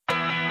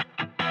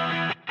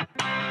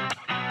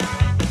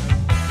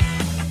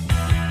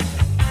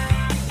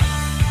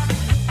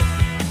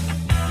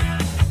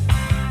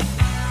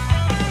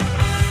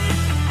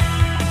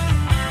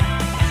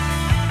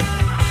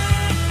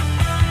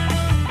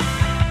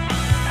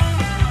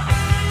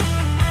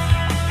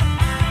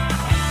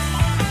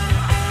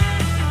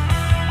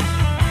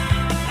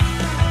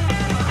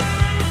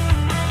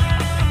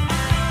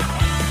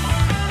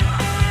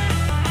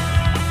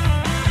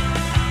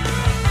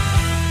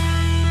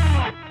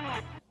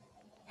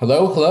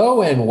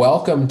Hello, and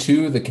welcome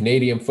to the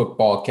Canadian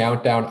Football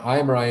Countdown.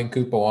 I'm Ryan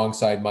Coop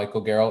alongside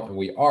Michael Garrell, and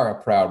we are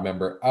a proud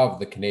member of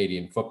the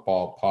Canadian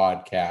Football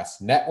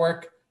Podcast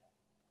Network.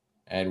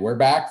 And we're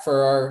back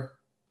for our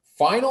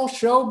final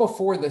show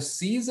before the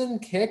season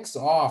kicks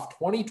off.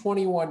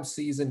 2021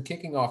 season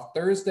kicking off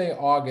Thursday,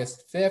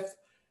 August 5th.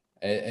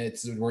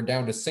 We're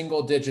down to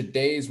single-digit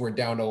days. We're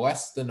down to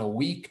less than a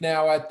week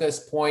now at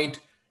this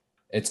point.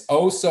 It's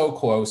oh so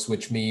close,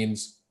 which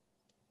means,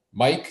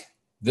 Mike,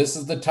 this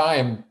is the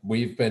time.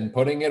 We've been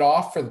putting it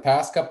off for the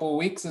past couple of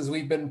weeks as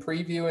we've been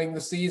previewing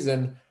the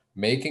season,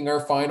 making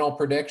our final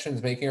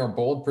predictions, making our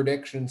bold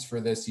predictions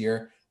for this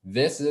year.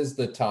 This is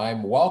the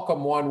time.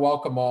 Welcome one,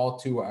 welcome all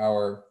to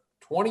our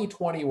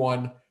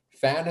 2021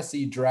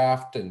 fantasy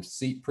draft and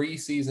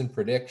preseason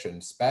prediction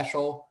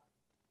special.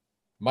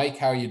 Mike,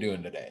 how are you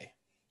doing today?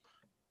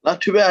 Not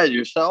too bad.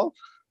 Yourself?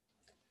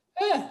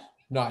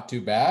 Not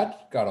too bad.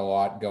 Got a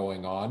lot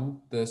going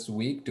on this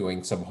week,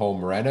 doing some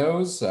home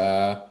renos.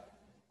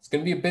 It's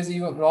going to be a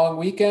busy, long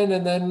weekend,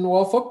 and then,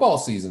 football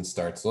season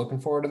starts. Looking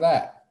forward to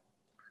that.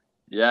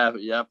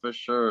 Yeah, for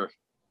sure.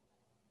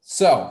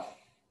 So,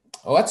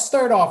 let's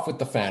start off with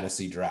the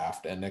fantasy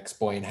draft and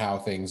explain how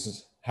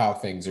things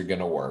are going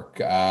to work.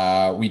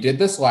 We did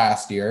this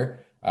last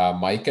year.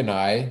 Mike and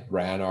I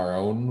ran our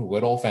own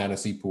little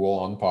fantasy pool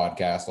on the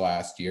podcast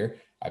last year.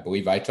 I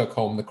believe I took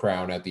home the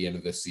crown at the end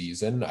of the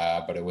season,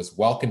 but it was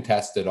well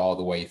contested all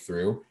the way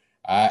through.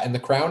 And the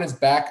crown is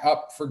back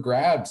up for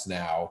grabs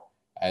now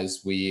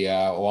as we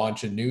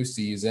launch a new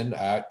season.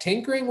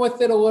 Tinkering with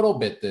it a little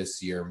bit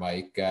this year,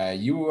 Mike.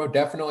 You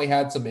definitely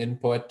had some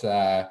input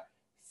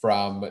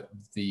from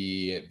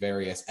the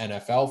various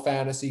NFL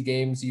fantasy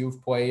games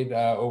you've played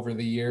over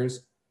the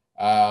years.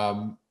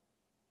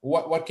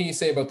 What can you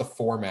say about the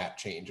format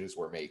changes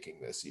we're making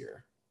this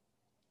year?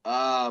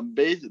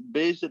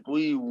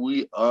 Basically,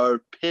 we are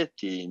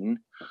pitting.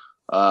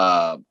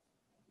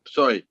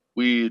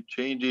 We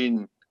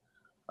changing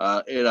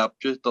it up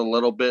just a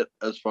little bit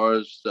as far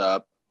as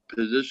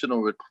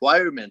positional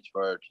requirements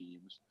for our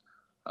teams.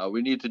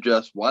 We need to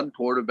just one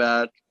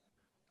quarterback,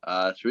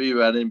 3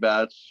 running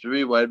backs,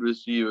 3 wide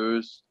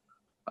receivers.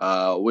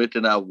 We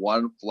can have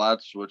one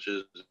flex, which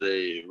is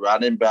a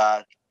running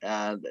back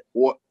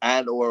or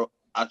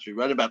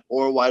running back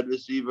or wide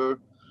receiver.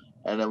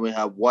 And then we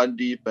have one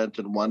defense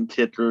and one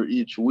kicker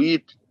each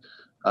week.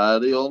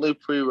 The only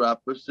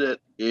prerequisite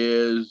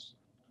is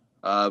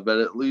that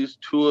at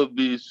least 2 of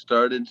these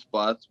starting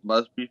spots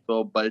must be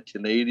filled by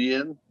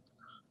Canadian.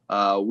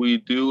 We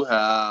do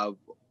have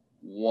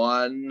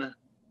we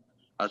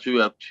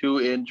have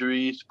 2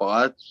 injury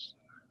spots.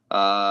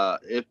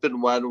 If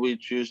and when we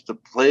choose to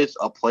place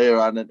a player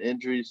on an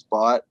injury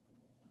spot,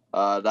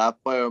 that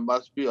player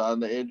must be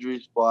on the injury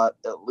spot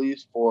at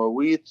least 4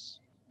 weeks.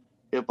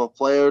 If a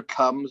player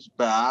comes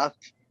back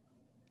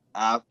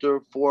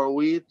after 4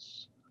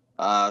 weeks,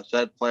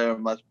 said player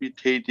must be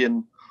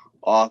taken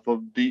off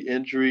of the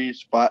injury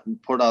spot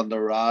and put on the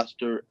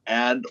roster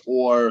and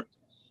or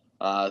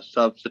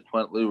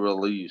subsequently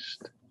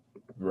released.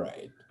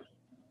 Right.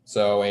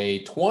 So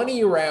a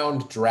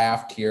 20-round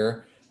draft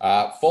here.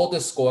 Full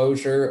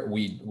disclosure,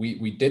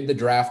 we did the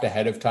draft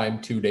ahead of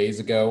time 2 days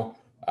ago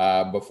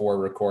before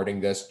recording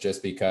this,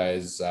 just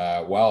because,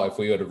 if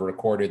we would have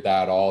recorded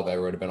that all,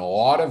 there would have been a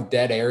lot of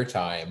dead air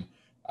time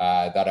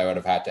that I would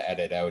have had to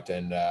edit out,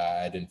 and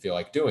I didn't feel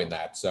like doing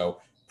that.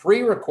 So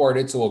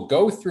pre-recorded, so we'll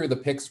go through the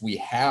picks we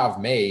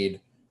have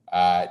made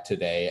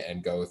today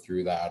and go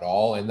through that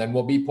all, and then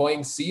we'll be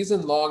playing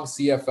season-long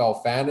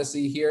CFL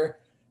fantasy here.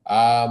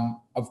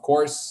 Of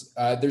course,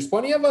 there's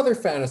plenty of other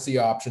fantasy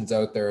options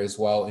out there as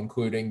well,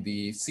 including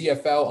the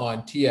CFL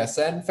on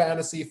TSN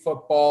fantasy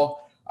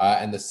football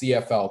and the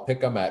CFL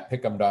Pick'em at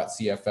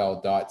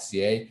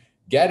pick'em.cfl.ca.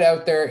 Get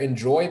out there,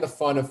 enjoy the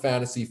fun of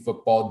fantasy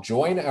football,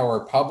 join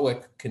our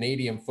public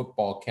Canadian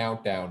Football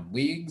Countdown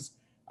leagues.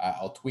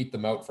 I'll tweet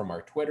them out from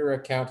our Twitter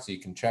account so you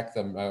can check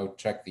them out,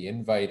 check the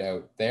invite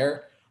out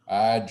there.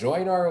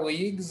 Join our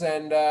leagues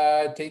and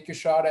take your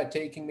shot at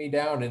taking me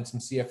down in some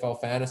CFL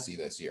fantasy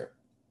this year.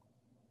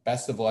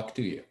 Best of luck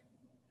to you.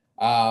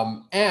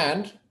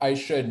 And I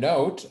should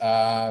note,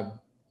 I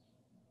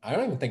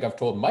don't even think I've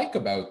told Mike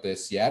about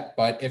this yet,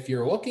 but if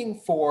you're looking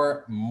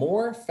for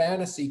more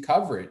fantasy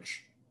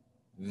coverage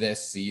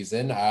this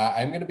season,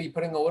 I'm going to be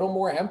putting a little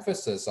more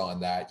emphasis on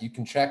that. You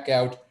can check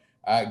out,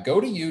 go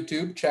to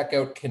YouTube, check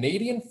out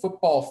Canadian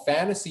Football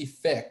Fantasy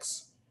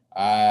Fix.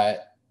 By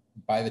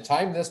the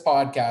time this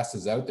podcast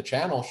is out, the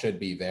channel should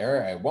be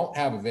there. I won't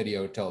have a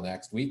video till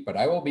next week, but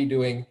I will be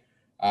doing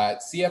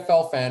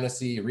CFL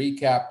Fantasy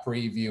recap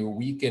preview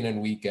week in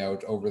and week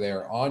out over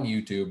there on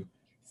YouTube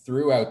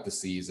throughout the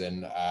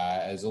season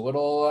as a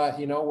little,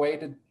 way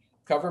to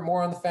cover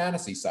more on the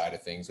fantasy side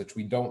of things, which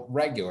we don't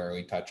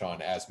regularly touch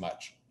on as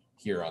much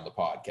here on the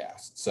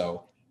podcast.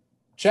 So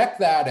check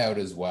that out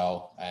as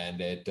well, and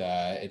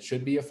it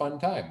should be a fun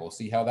time. We'll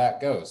see how that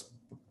goes.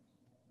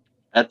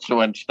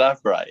 Excellent stuff,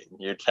 Ryan.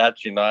 You're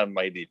touching on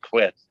mighty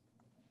twist.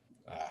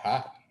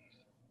 Aha.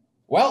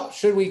 Well,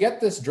 should we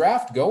get this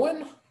draft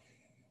going?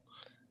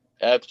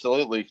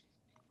 Absolutely.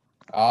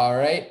 All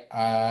right.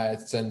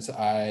 Since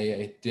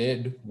I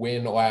did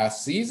win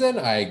last season,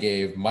 I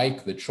gave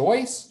Mike the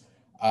choice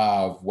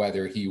of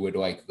whether he would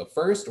like the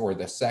first or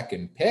the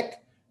second pick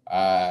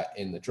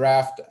in the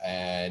draft.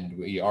 And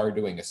we are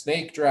doing a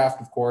snake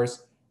draft, of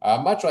course.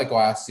 Much like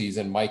last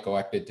season, Mike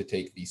elected to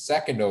take the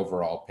second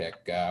overall pick.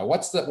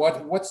 What's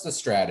the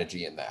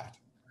strategy in that?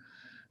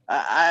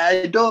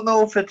 I don't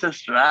know if it's a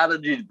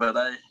strategy, but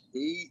I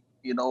hate,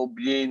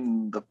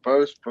 being the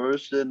first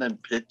person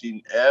and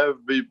picking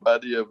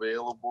everybody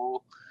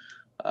available.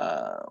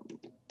 Um,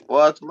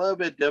 well, it's a little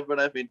bit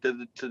different, I think,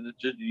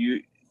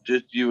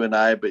 just you and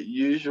I. But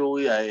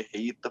usually, I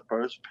hate the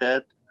first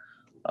pick.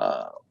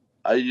 Uh,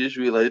 I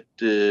usually like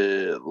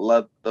to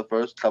let the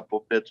first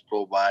couple picks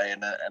go by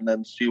and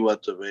then see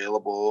what's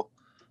available.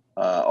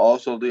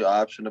 Also, the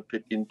option of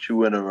picking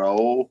two in a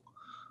row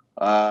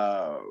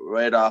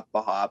right off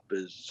the hop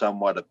is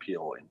somewhat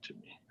appealing to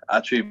me.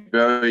 Actually,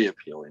 very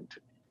appealing to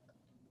me.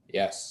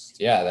 Yes.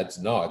 Yeah, it's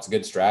a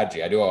good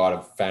strategy. I do a lot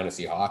of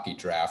fantasy hockey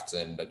drafts,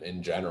 and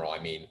in general, I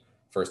mean,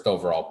 first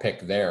overall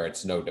pick there,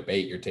 it's no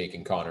debate. You're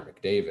taking Connor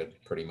McDavid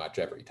pretty much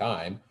every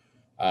time.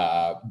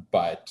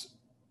 But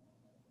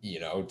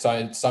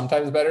it's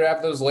sometimes better to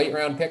have those late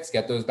round picks,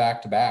 get those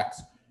back to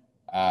backs.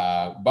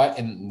 But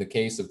in the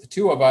case of the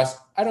two of us,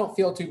 I don't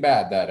feel too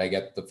bad that I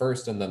get the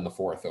first and then the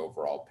fourth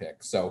overall pick.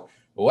 So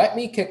let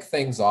me kick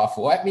things off.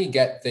 Let me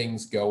get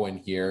things going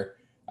here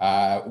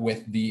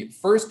with the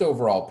first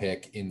overall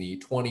pick in the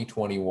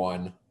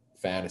 2021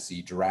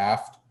 fantasy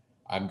draft.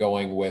 I'm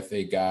going with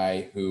a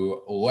guy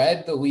who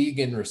led the league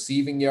in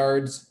receiving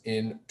yards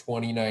in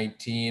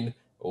 2019,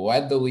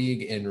 led the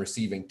league in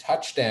receiving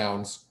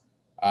touchdowns.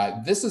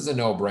 This is a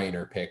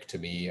no-brainer pick to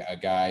me, a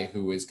guy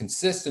who is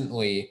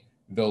consistently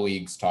the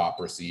league's top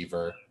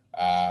receiver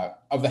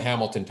of the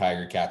Hamilton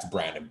Tiger Cats,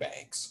 Brandon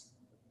Banks.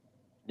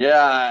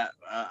 Yeah,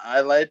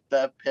 I like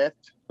that pick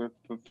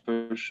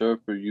for sure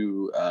for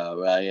you,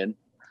 Ryan.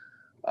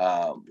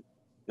 Um,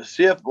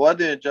 See if one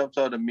thing that jumps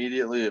out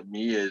immediately at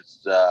me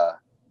is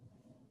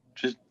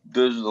just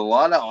there's a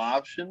lot of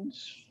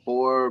options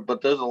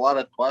but there's a lot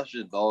of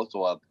questions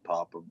also at the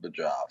top of the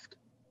draft.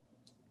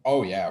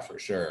 Oh yeah, for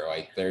sure.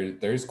 Like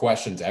there's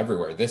questions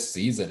everywhere. This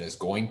season is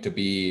going to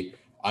be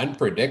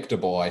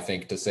unpredictable, I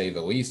think, to say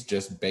the least,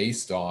 just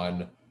based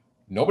on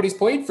nobody's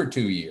played for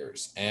 2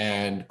 years.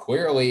 And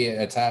clearly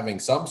it's having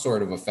some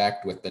sort of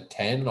effect with the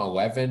 10,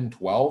 11,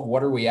 12.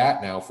 What are we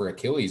at now for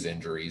Achilles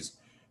injuries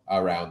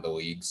around the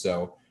league?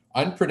 So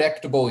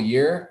unpredictable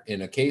year.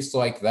 In a case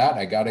like that,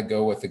 I got to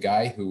go with the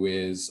guy who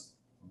is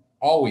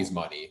always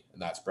money,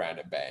 and that's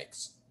Brandon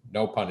Banks.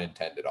 No pun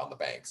intended on the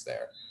Banks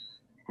there.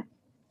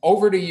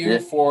 Over to you Yeah.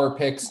 for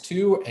picks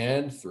 2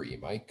 and 3,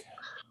 Mike.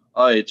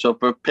 All right, so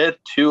for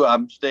pick two,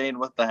 I'm staying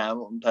with the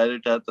Hamilton Tiger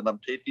Cats, and I'm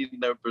taking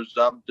their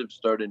presumptive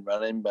starting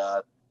running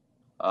back,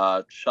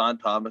 Sean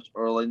Thomas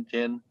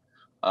Erlington,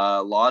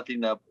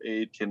 locking up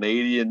a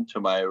Canadian to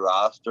my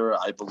roster.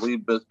 I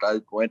believe this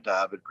guy's going to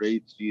have a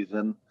great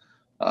season,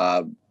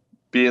 uh,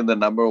 being the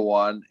number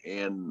one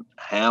in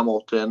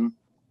Hamilton.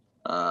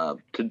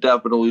 To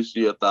definitely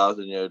see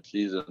 1,000-yard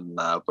season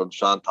from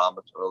Sean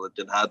Thomas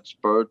Erlington. Had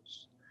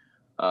spurts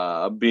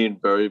being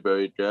very,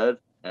 very good.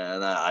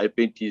 And I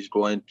think he's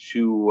going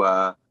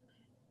to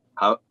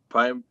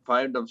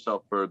find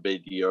himself for a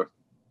big year.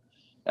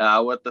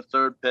 With the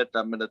third pick,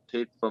 I'm going to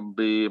take from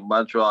the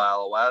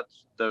Montreal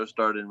Alouettes. They're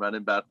starting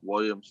running back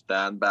William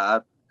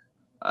Stanback.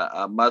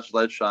 Much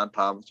like Sean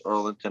Thomas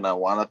Erlington, I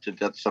wanted to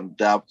get some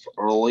depth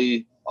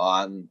early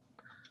on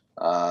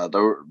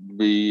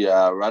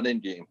the running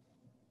game.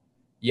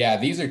 Yeah,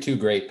 these are two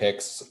great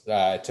picks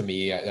to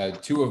me.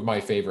 Two of my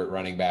favorite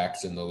running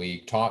backs in the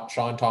league.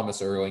 Sean Thomas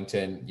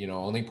Erlington,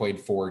 only played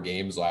 4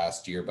 games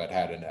last year, but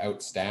had an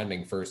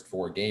outstanding first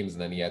 4 games.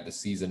 And then he had the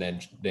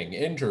season-ending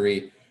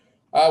injury,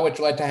 which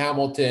led to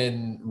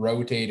Hamilton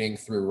rotating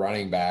through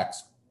running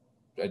backs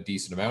a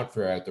decent amount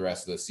throughout the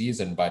rest of the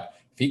season. But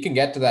if he can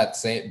get to that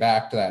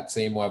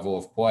same level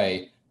of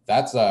play,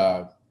 that's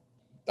a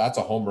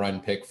home run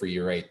pick for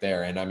you right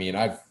there. And I mean,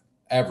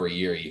 every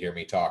year you hear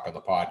me talk on the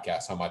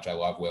podcast how much I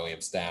love William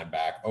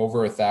Stanback. Over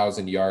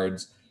 1,000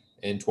 yards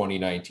in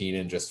 2019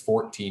 in just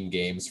 14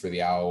 games for the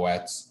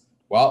Alouettes.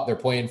 Well, they're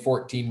playing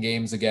 14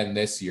 games again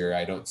this year.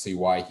 I don't see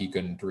why he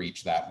couldn't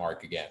reach that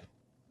mark again.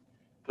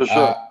 For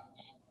sure.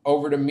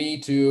 Over to me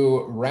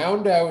to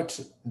round out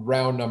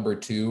round number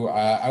 2.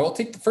 I will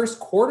take the first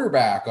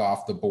quarterback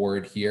off the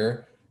board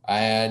here.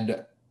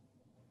 And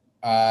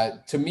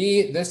to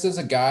me, this is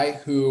a guy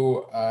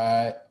who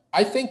I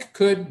think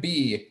could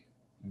be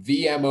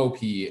the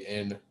MOP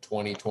in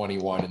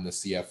 2021 in the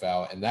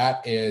CFL, and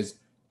that is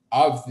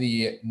of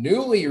the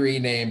newly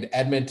renamed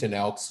Edmonton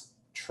Elks,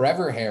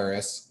 Trevor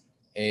Harris,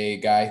 a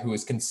guy who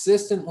is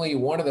consistently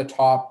one of the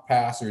top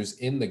passers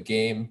in the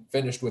game,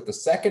 finished with the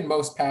second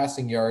most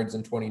passing yards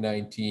in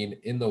 2019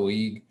 in the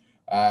league,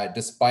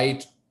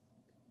 despite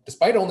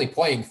only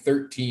playing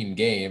 13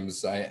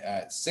 games,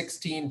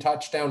 16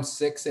 touchdowns,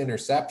 6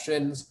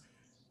 interceptions.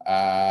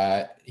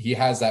 He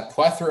has that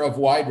plethora of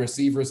wide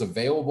receivers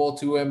available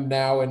to him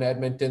now in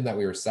Edmonton that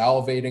we were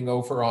salivating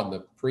over on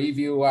the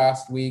preview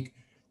last week.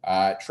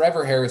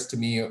 Trevor Harris, to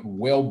me,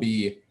 will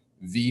be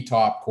the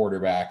top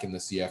quarterback in the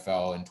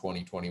CFL in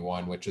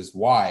 2021, which is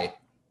why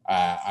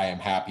I am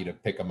happy to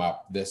pick him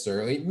up this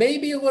early.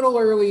 Maybe a little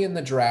early in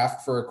the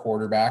draft for a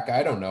quarterback.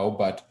 I don't know,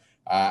 but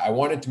I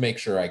wanted to make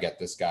sure I get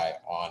this guy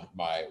on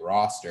my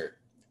roster.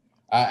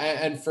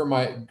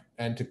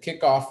 And to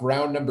kick off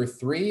round number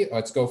 3,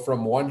 let's go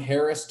from one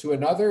Harris to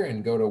another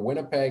and go to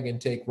Winnipeg and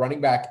take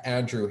running back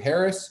Andrew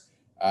Harris.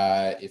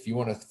 If you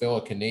want to fill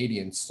a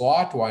Canadian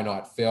slot, why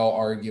not fill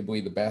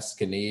arguably the best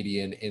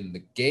Canadian in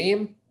the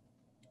game?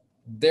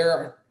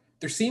 There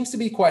seems to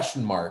be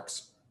question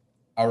marks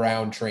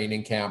around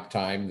training camp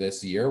time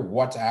this year.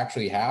 What's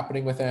actually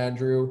happening with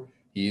Andrew?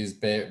 He's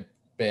been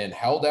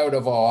held out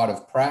of a lot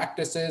of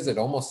practices. It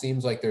almost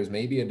seems like there's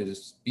maybe a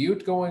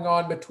dispute going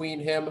on between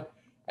him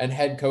and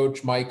head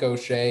coach Mike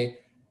O'Shea.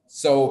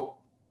 So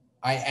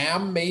I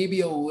am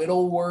maybe a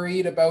little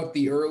worried about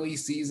the early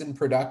season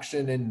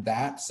production in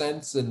that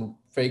sense and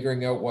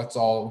figuring out what's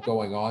all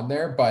going on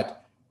there.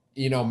 But,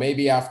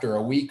 maybe after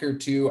a week or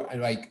two,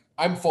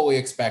 I'm fully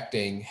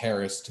expecting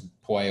Harris to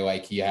play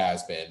like he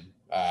has been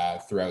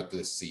throughout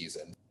this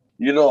season.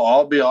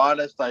 I'll be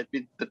honest. I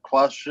think the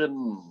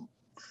question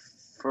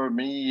for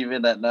me,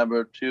 even at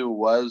number 2,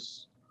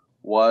 was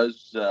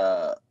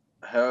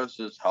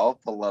Harris's health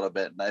a little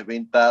bit, and I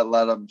think that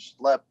let him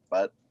slip.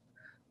 But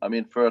I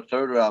mean, for a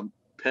third round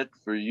pick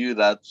for you,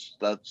 that's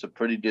a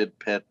pretty good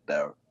pick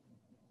there.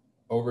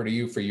 Over to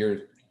you for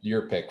your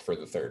pick for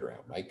the third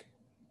round, Mike.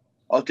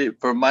 Okay,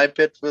 for my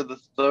pick for the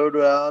third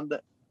round,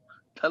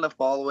 kind of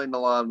following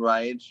along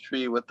Ryan's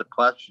tree with the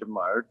question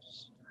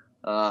marks.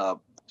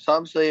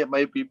 Some say it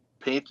might be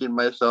painting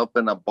myself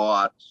in a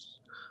box,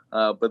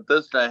 but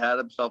this guy had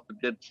himself a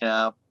good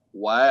camp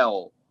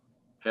while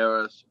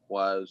Harris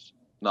was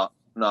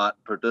not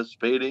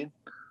participating.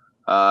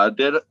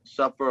 Did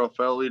suffer a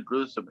fairly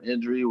gruesome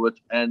injury, which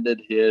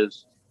ended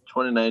his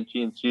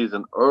 2019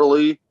 season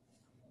early.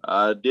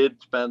 Did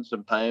spend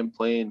some time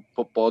playing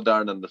football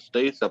down in the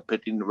States. I'm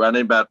picking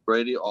running back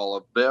Brady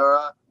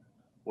Oliveira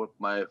with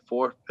my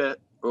third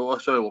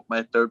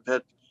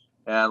pick.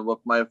 And with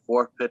my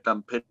fourth pick,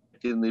 I'm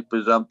picking the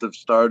presumptive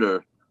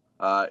starter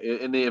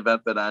in the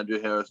event that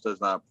Andrew Harris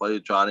does not play,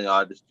 Johnny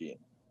Augustine.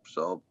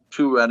 So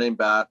 2 running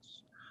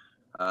backs.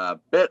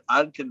 Bit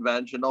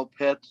unconventional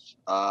picks,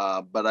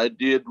 but I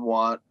did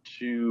want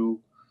to,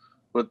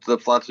 with the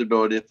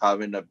flexibility of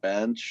having a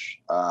bench,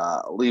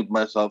 leave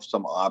myself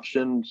some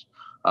options,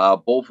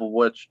 both of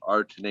which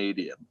are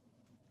Canadian.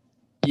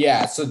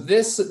 Yeah, so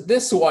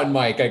this one,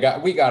 Mike,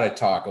 we got to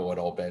talk a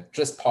little bit.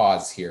 Just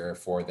pause here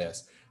for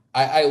this.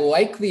 I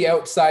like the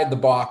outside the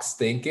box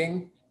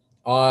thinking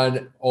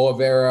on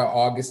Oliveira,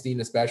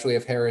 Augustine, especially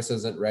if Harris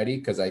isn't ready,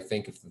 because I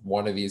think if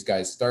one of these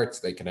guys starts,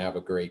 they can have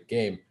a great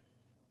game.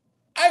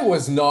 I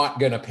was not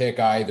going to pick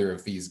either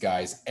of these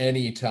guys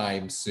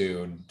anytime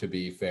soon, to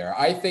be fair.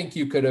 I think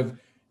you could have,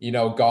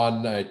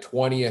 gone a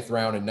 20th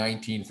round, a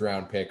 19th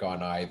round pick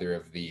on either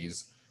of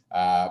these.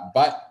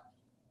 But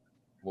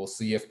we'll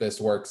see if this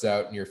works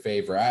out in your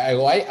favor. I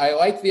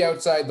like the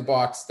outside the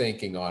box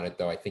thinking on it,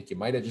 though. I think you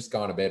might have just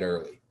gone a bit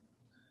early.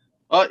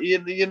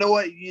 You know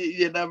what?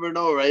 You never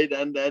know, right?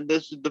 And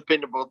this is the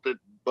thing about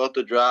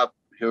the draft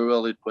here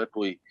really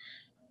quickly.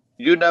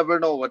 You never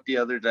know what the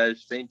other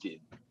guy's thinking.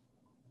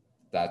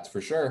 That's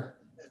for sure.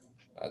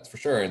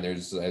 And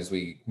as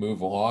we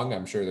move along,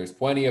 I'm sure there's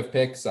plenty of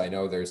picks. I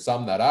know there's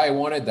some that I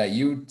wanted that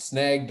you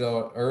snagged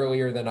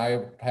earlier than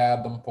I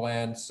had them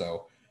planned.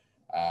 So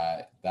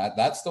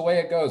that's the way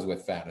it goes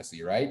with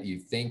fantasy, right? You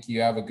think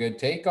you have a good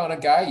take on a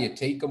guy, you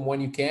take him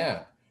when you can.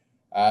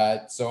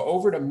 So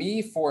over to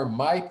me for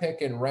my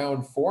pick in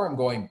round 4. I'm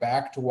going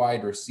back to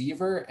wide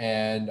receiver,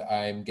 and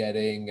I'm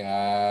getting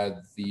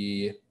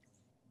the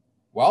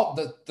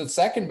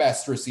second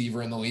best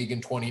receiver in the league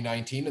in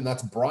 2019, and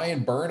that's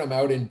Brian Burnham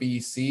out in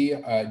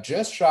BC.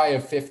 Just shy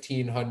of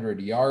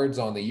 1,500 yards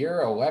on the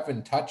year,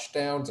 11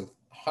 touchdowns,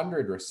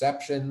 100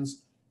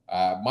 receptions.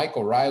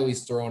 Michael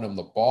Riley's throwing him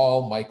the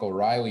ball. Michael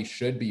Riley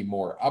should be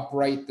more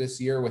upright this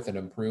year with an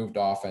improved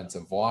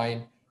offensive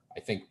line. I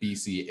think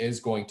BC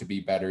is going to be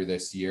better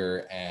this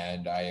year,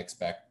 and I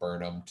expect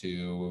Burnham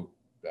to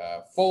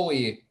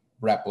fully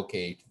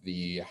replicate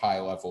the high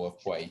level of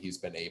play he's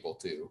been able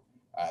to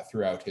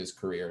throughout his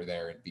career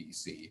there in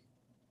BC.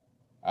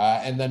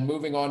 And then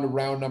moving on to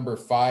round number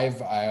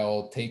 5,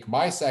 I'll take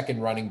my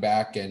second running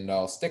back, and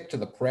I'll stick to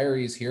the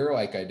prairies here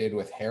like I did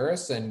with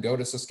Harris and go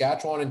to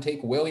Saskatchewan and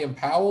take William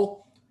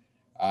Powell,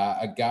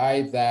 a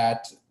guy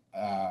that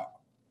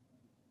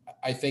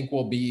I think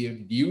will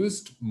be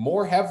used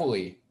more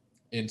heavily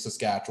in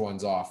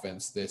Saskatchewan's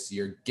offense this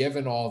year,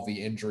 given all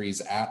the injuries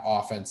at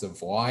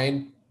offensive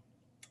line.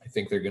 I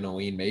think they're going to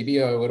lean maybe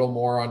a little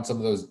more on some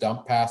of those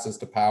dump passes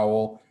to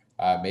Powell,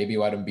 maybe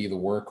let him be the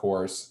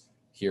workhorse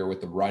here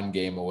with the run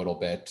game a little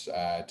bit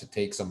to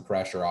take some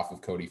pressure off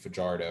of Cody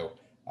Fajardo.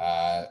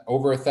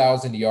 Over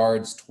 1,000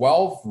 yards,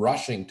 12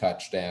 rushing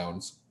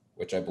touchdowns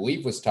which I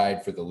believe was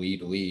tied for the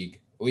league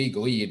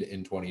lead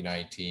in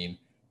 2019.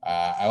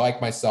 I like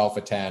myself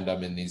a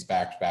tandem in these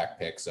back-to-back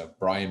picks of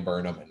Brian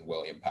Burnham and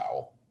William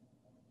Powell.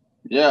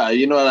 Yeah,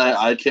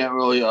 I can't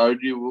really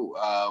argue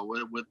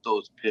with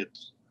those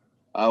picks.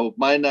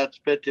 My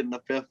next pick in the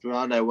 5th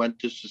round, I went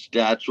to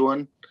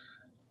Saskatchewan,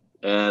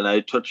 and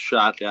I took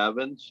Shaq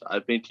Evans. I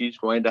think he's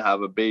going to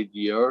have a big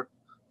year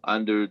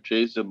under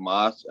Jason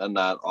Moss and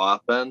that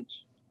offense.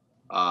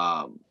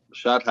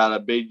 Shaq had a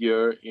big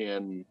year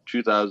in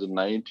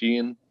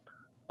 2019.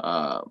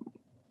 I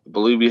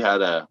believe he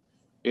had a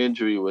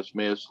injury which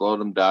may have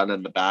slowed him down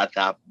in the back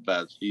half of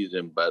that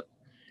season. But,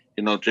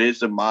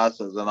 Jason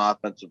Moss as an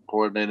offensive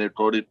coordinator,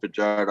 Cody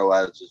Fajardo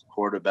as his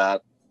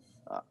quarterback.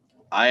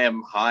 I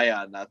am high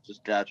on that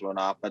Saskatchewan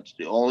offense.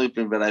 The only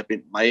thing that I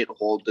think might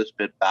hold this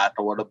bit back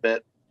a little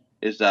bit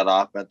is that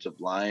offensive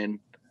line.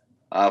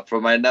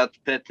 For my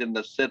next pick in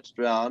the 6th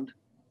round,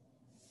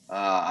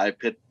 I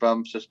picked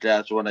from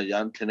Saskatchewan a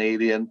young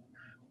Canadian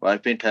who I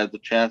think has a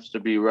chance to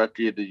be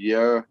Rookie of the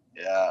Year.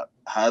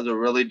 Has a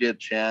really good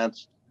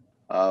chance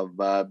of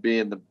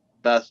being the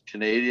best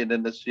Canadian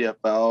in the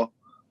CFL,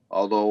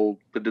 although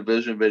the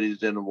division that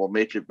he's in will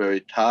make it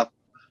very tough.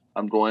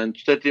 I'm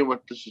sticking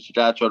with the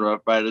Saskatchewan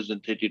Roughriders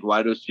and taking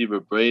wide receiver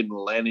Braden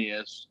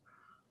Lanius.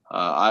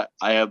 I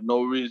have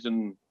no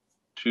reason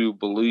to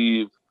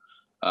believe,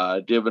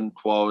 given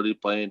quality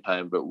playing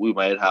time, but we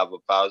might have a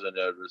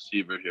 1,000-yard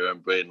receiver here in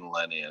Braden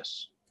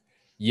Lanius.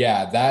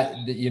 Yeah,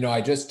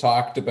 I just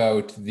talked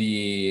about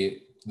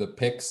the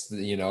picks,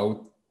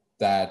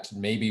 that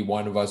maybe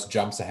one of us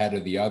jumps ahead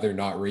of the other,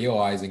 not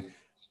realizing.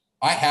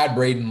 I had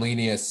Braden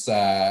Lanius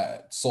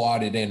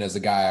slotted in as a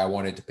guy I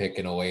wanted to pick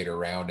in a later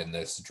round in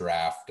this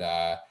draft.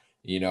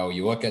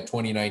 You look at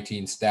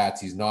 2019 stats,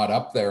 he's not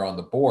up there on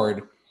the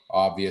board,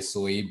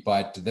 obviously,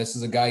 but this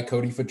is a guy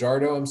Cody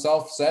Fajardo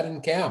himself said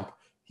in camp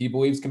he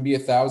believes can be a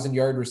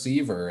 1,000-yard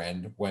receiver.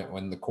 And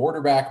when the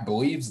quarterback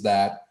believes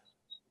that,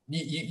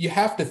 you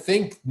have to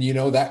think,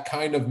 that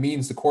kind of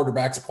means the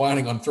quarterback's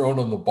planning on throwing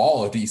him the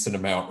ball a decent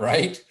amount,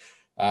 right?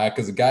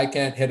 Because a guy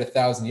can't hit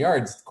 1,000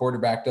 yards, the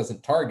quarterback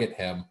doesn't target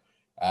him.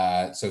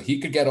 So he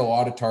could get a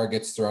lot of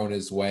targets thrown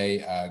his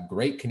way.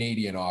 Great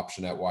Canadian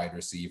option at wide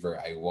receiver.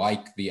 I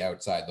like the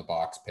outside the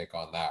box pick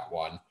on that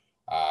one,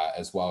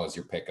 as well as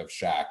your pick of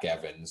Shaq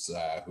Evans,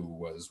 who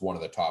was one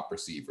of the top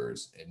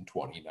receivers in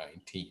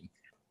 2019.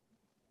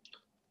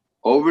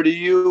 Over to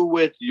you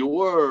with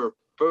your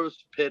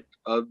first pick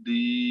of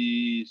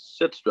the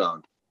 6th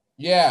round.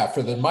 Yeah,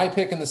 for my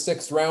pick in the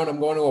 6th round, I'm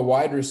going to a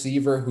wide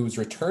receiver who's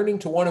returning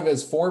to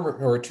his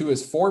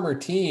former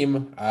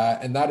team,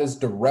 and that is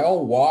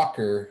Darrell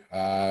Walker.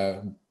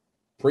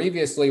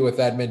 Previously with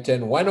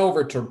Edmonton, went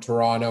over to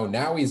Toronto.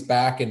 Now he's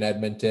back in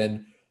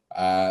Edmonton.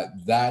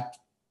 That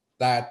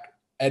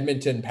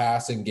Edmonton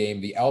passing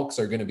game, the Elks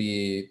are going to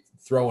be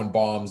throwing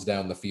bombs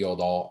down the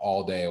field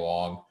all day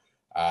long.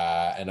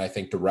 And I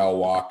think Darrell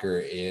Walker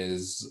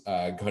is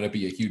going to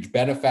be a huge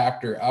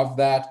benefactor of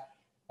that.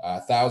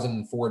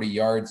 1,040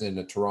 yards in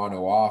the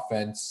Toronto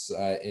offense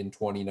in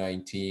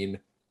 2019.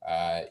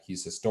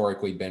 He's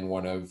historically been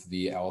one of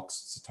the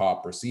Elks'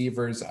 top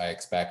receivers. I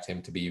expect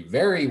him to be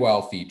very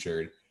well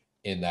featured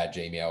in that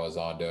Jamie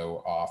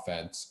Elizondo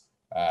offense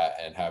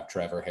and have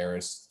Trevor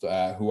Harris,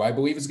 who I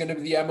believe is going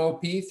to be the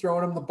MOP,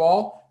 throwing him the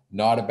ball.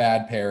 Not a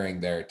bad pairing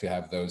there to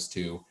have those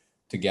two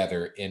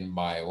together in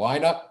my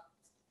lineup.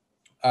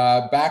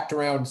 Back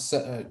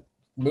to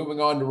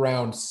moving on to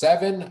round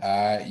 7,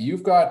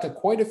 you've got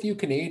quite a few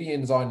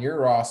Canadians on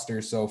your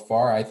roster so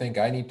far. I think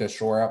I need to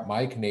shore up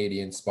my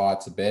Canadian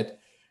spots a bit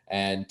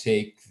and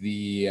take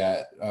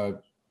the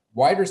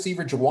wide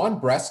receiver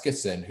Juwan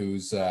Brescison,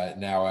 who's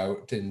now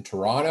out in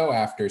Toronto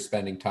after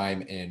spending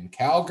time in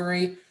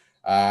Calgary.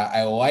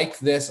 I like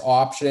this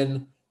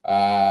option.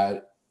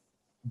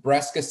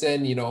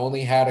 Brescison,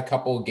 only had a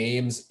couple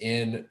games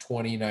in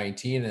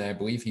 2019, and I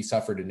believe he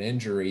suffered an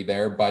injury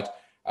there, but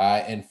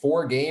in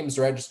 4 games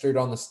registered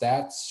on the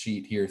stats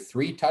sheet here,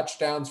 3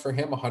 touchdowns for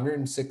him,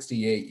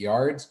 168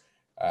 yards.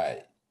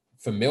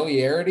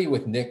 Familiarity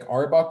with Nick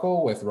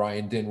Arbuckle with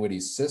Ryan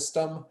Dinwiddie's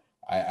system.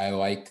 I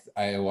like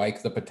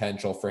the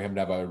potential for him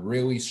to have a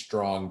really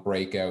strong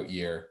breakout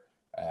year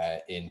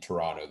in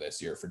Toronto this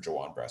year for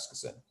Juwan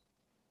Brescison.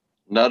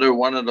 Another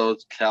one of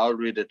those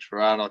Calgary to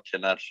Toronto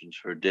connections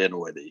for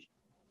Dinwiddie.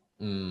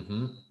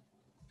 Mm-hmm.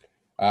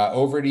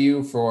 Over to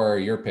you for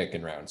your pick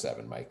in round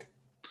 7, Mike.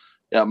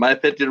 Yeah, my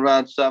pick in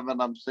round 7,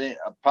 I'm saying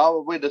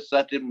probably the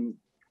second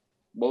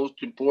most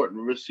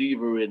important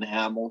receiver in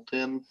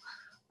Hamilton.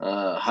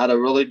 Had a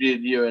really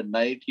good year at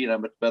 19.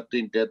 I'm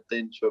expecting good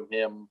things from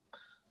him.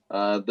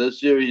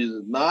 This year, he's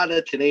not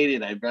a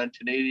Canadian. I've gone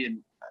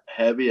Canadian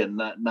heavy and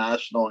not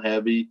national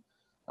heavy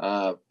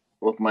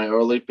with my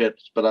early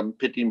picks, but I'm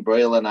picking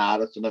Braylon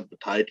Addison of the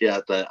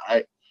Ticats.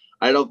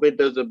 I don't think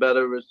there's a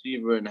better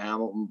receiver in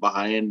Hamilton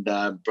behind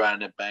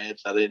Brandon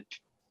Banks. I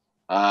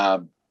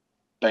think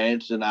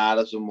Banks and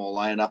Addison will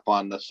line up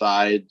on the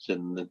sides,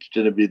 and it's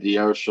going to be the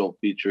air show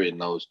featuring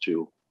those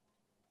two.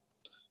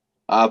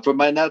 For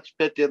my next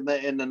pick in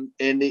the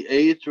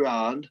 8th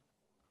round,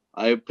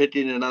 I'm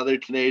picking another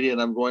Canadian.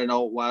 I'm going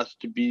out west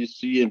to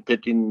BC and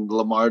picking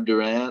Lamar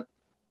Durant.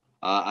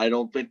 I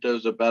don't think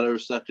there's a better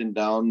second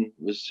down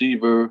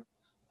receiver,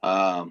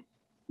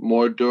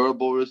 more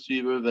durable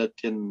receiver that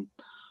can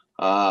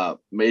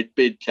make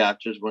big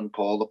catches when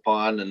called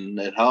upon, and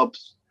it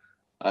helps.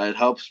 It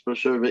helps for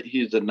sure that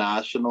he's a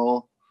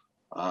national,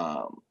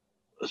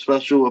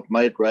 especially with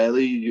Michael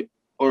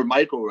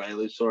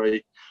Riley.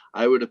 Sorry,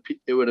 it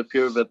would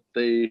appear that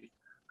they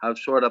have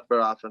shored up their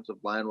offensive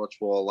line, which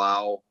will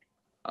allow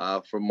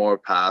for more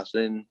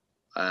passing.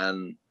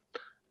 And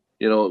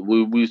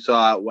we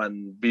saw it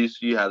when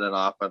BC had an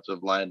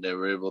offensive line; they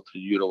were able to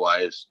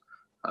utilize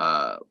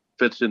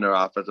fits in their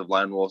offensive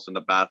line roles in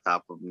the back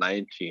half of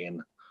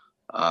 19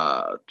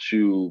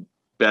 to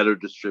better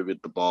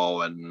distribute the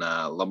ball. And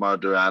Lamar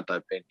Durant,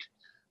 I think,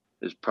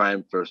 is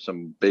primed for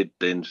some big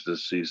things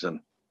this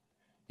season.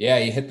 Yeah,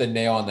 you hit the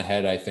nail on the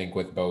head, I think,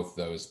 with both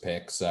those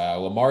picks.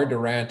 Lamar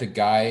Durant, a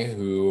guy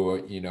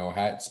who,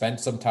 had spent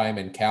some time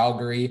in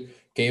Calgary,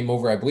 came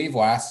over, I believe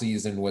last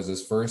season was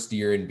his first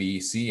year in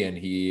BC, and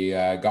he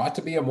got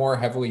to be a more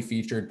heavily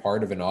featured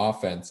part of an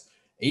offense.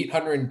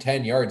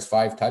 810 yards,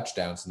 5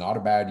 touchdowns. Not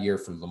a bad year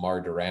for Lamar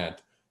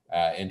Durant.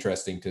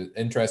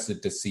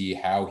 Interested to see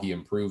how he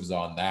improves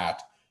on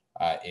that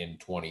in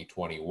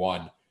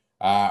 2021.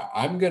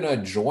 I'm going to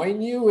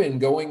join you in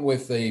going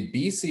with a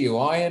BC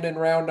Lion in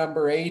round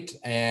number 8.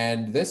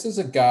 And this is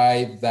a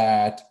guy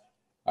that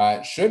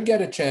should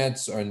get a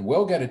chance and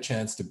will get a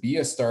chance to be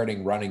a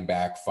starting running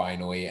back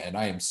finally. And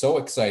I am so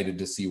excited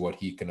to see what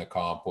he can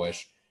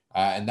accomplish.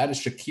 And that is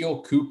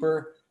Shaquille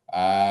Cooper.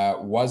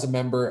 Was a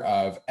member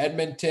of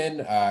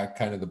Edmonton,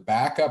 kind of the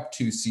backup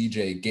to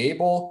CJ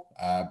Gable,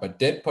 but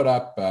did put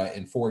up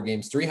in 4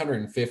 games,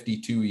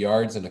 352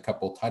 yards and a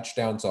couple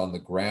touchdowns on the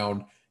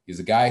ground. He's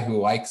a guy who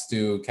likes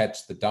to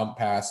catch the dump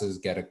passes,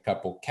 get a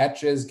couple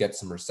catches, get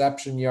some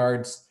reception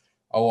yards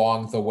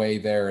along the way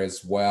there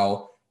as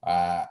well.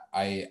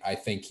 I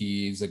think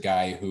he's a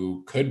guy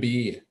who could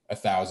be a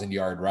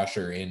 1,000-yard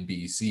rusher in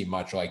BC,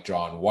 much like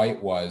John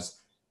White was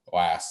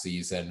last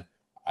season.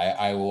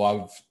 I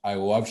love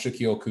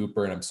Shaquille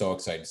Cooper, and I'm so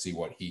excited to see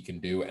what he can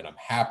do. And I'm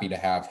happy to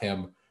have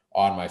him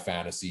on my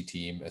fantasy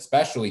team,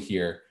 especially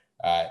here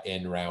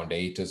in round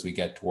 8 as we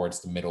get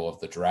towards the middle of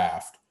the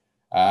draft.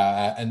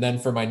 And then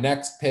for my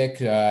next pick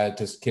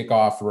to kick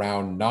off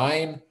round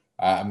 9,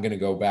 I'm going to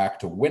go back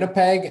to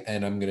Winnipeg,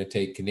 and I'm going to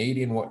take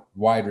Canadian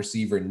wide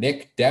receiver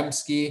Nick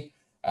Dembski.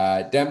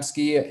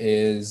 Dembski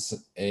is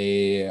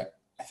I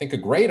think a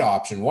great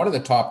option, one of the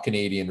top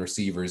Canadian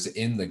receivers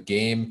in the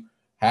game.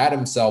 Had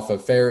himself a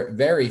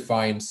very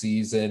fine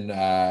season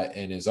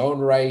in his own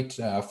right,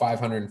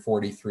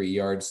 543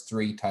 yards,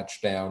 3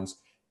 touchdowns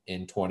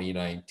in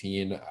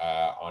 2019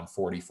 on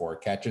 44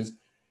 catches.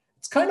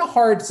 It's kind of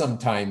hard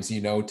sometimes,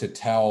 to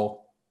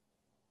tell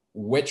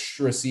which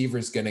receiver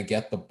is going to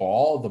get the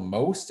ball the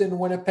most in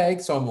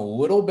Winnipeg. So I'm a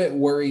little bit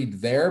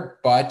worried there,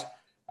 but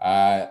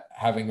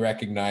having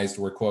recognized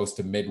we're close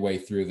to midway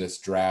through this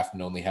draft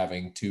and only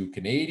having 2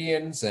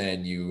 Canadians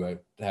and you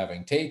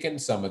having taken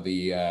some of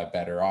the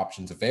better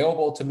options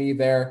available to me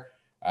there,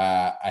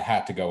 I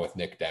had to go with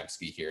Nick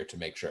Dembski here to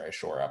make sure I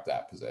shore up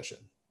that position.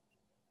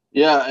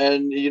 Yeah,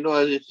 and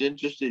it's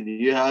interesting.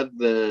 You had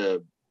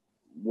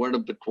one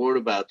of the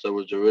quarterbacks I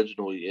was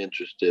originally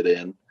interested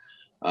in.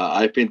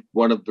 I think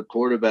one of the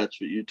quarterbacks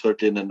that you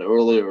took in an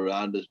earlier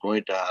round is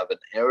going to have an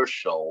air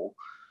show.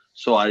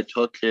 So I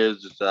took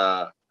his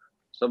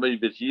somebody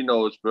that he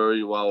knows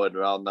very well in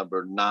round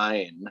number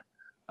 9,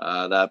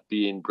 that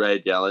being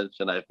Greg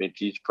Ellingson. I think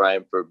he's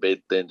primed for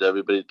big things.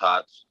 Everybody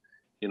talks,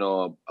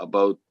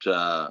 about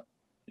the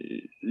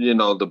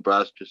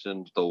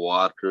Breskisons, the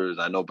Walkers.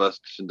 I know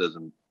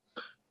Breskison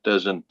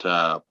doesn't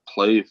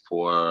play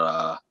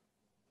for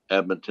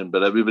Edmonton,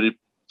 but everybody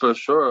for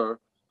sure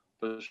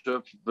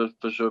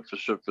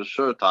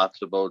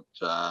talks about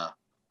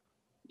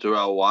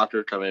Darrell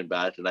Walker coming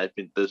back, and I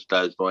think this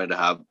guy's going to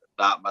have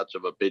that much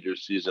of a bigger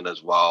season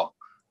as well.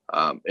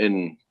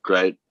 In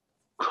Greg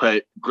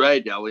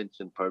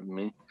Ellingson, pardon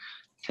me,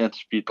 can't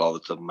speak all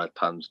of a sudden, my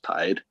tongue's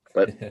tied,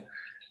 but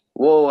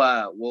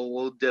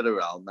we'll get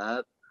around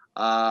that.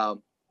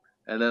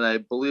 And then I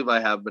believe I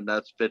have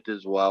Manette's fit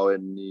as well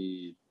in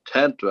the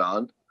 10th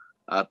round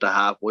at the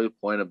halfway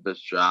point of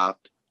this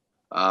draft.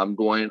 I'm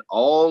going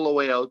all the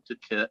way out.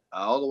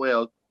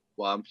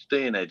 Well, I'm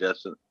staying, I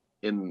guess,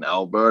 in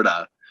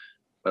Alberta,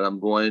 but I'm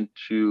going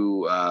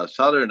to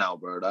southern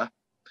Alberta,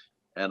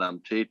 and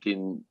I'm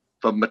taking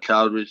from the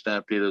Calgary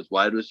Stampeders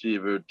wide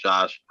receiver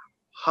Josh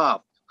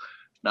Huff.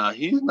 Now,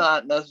 he's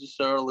not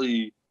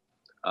necessarily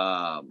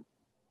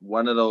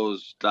one of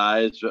those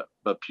guys,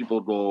 but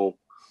people go,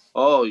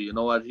 oh, you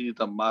know what, he's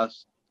a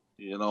must,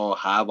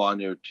 have on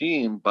your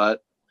team,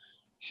 but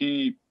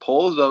he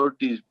pulls out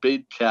these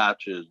big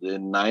catches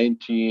in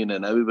 19,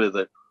 and everybody's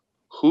like,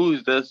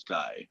 who's this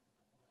guy?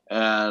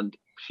 And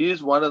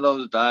he's one of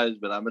those guys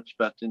that I'm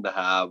expecting to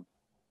have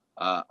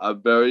a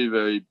very,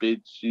 very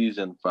big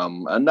season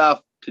from,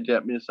 enough to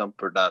get me some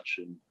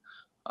production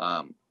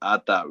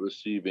at that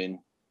receiving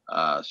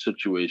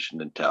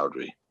situation in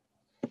Calgary.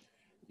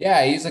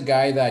 Yeah, he's a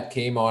guy that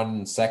came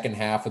on second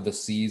half of the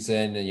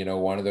season.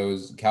 And, one of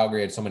those,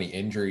 Calgary had so many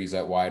injuries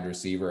at wide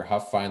receiver.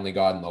 Huff finally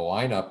got in the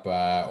lineup.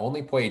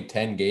 Only played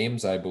 10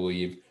 games, I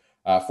believe.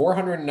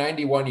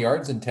 491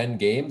 yards in 10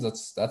 games.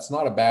 That's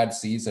not a bad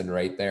season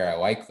right there. I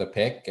like the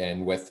pick.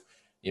 And with,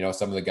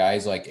 some of the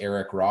guys like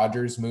Eric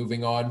Rogers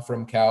moving on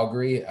from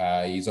Calgary,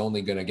 he's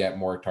only going to get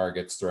more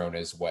targets thrown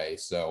his way.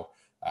 So,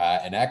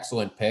 an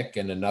excellent pick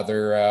and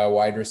another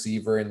wide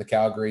receiver in the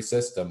Calgary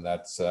system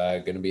that's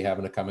going to be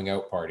having a coming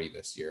out party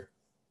this year.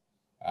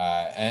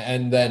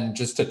 And then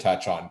just to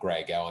touch on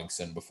Greg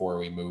Ellingson before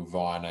we move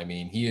on, I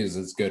mean, he is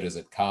as good as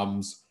it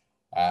comes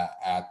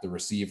at the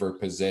receiver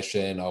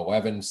position,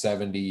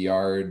 1170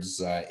 yards,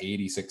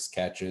 86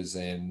 catches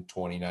in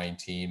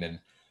 2019. And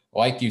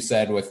like you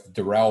said, with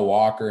Darrell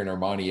Walker and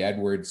Armani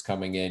Edwards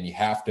coming in, you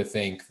have to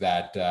think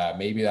that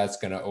maybe that's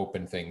going to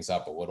open things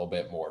up a little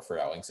bit more for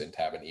Ellingson to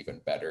have an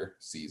even better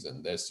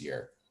season this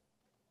year.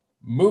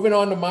 Moving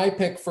on to my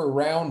pick for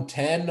round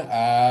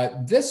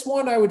 10. This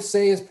one I would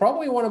say is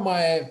probably one of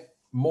my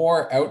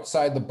more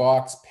outside the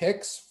box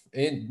picks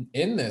in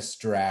this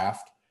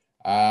draft.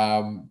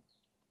 Probably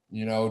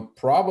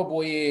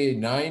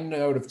 9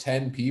 out of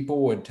 10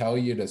 people would tell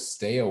you to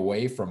stay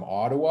away from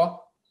Ottawa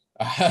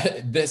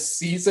this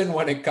season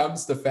when it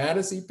comes to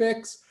fantasy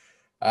picks,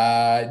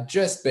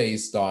 just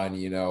based on,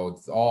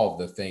 all of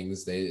the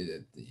things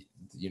they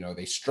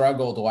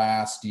struggled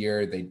last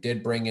year. They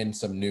did bring in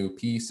some new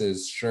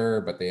pieces, sure,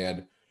 but they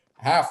had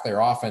half their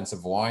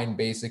offensive line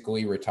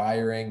basically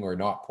retiring or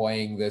not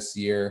playing this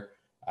year.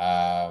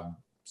 So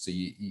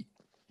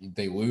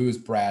they lose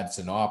Brad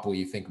Sinopoli.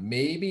 You think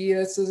maybe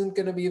this isn't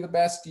going to be the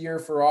best year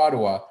for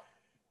Ottawa,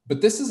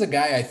 but this is a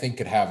guy I think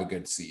could have a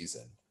good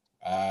season.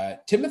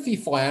 Timothy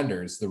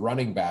Flanders, the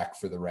running back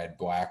for the Red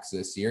Blacks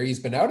this year, he's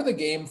been out of the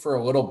game for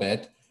a little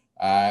bit.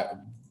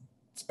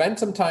 Spent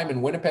some time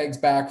in Winnipeg's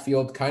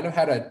backfield, kind of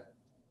had a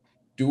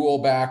dual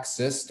back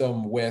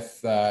system with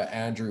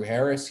Andrew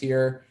Harris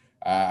here.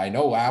 I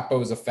know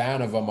Lapo's a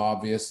fan of him,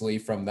 obviously,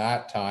 from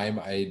that time.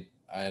 I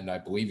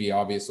believe he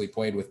obviously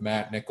played with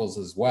Matt Nichols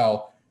as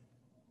well.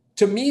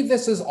 To me,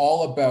 this is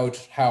all about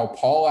how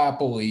Paul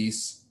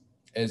LaPolice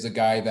is a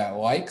guy that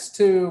likes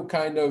to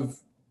kind of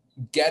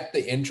get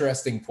the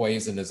interesting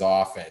plays in his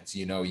offense,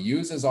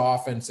 use his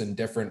offense in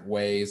different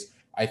ways.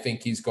 I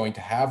think he's going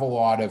to have a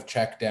lot of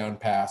check down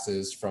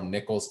passes from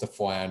Nichols to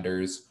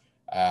Flanders.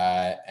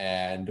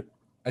 And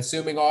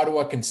assuming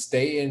Ottawa can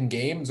stay in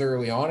games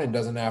early on and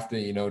doesn't have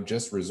to,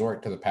 just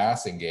resort to the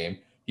passing game,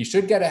 he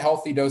should get a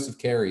healthy dose of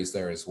carries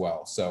there as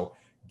well. So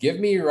give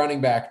me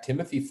running back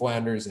Timothy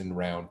Flanders in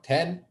round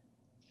 10.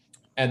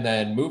 And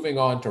then moving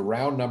on to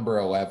round number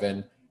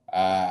 11,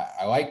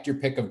 I liked your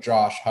pick of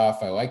Josh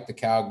Huff. I like the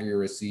Calgary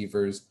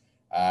receivers.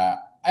 I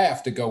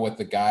have to go with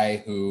the guy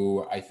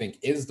who I think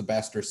is the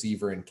best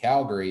receiver in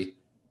Calgary.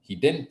 He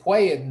didn't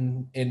play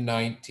in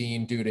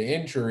 19 due to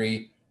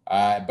injury,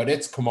 but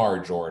it's Kamar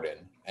Jordan.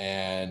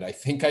 And I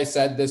think I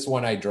said this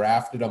when I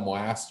drafted him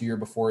last year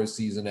before his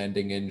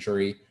season-ending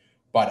injury,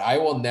 but I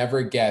will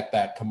never get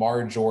that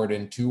Kamar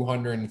Jordan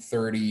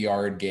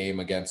 230-yard game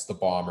against the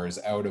Bombers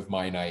out of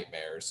my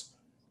nightmares.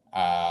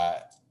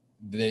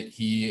 That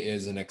he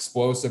is an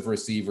explosive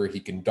receiver. He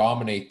can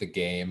dominate the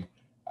game.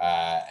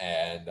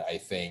 And I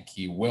think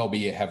he will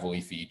be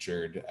heavily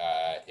featured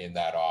in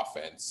that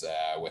offense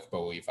with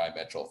Bo Levi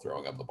Mitchell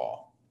throwing him the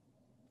ball.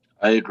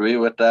 I agree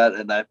with that,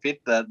 and I think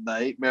that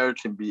nightmare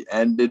can be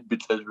ended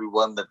because we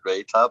won the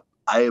Grey Cup.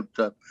 I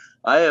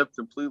have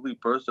completely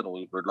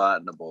personally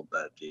forgotten about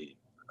that team.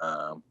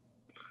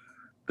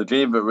 The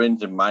team that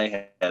rings in my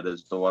head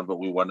is the one that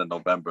we won in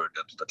November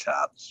against the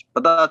Caps,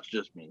 but that's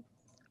just me.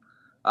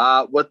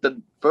 With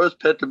the first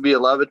pick of the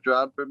 11th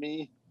round for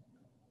me,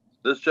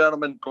 this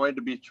gentleman going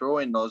to be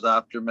throwing those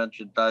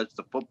after-mentioned ties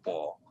to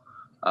football.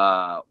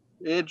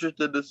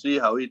 Interested to see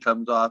how he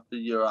comes off the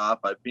year off.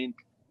 I think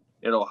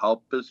it'll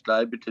help this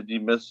guy because he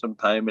missed some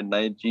time in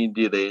 19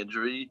 due to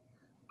injury,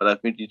 but I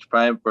think he's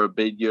primed for a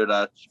big year.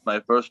 That's my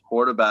first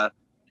quarterback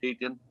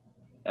taken,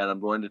 and I'm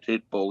going to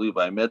take Bo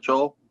Levi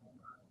Mitchell.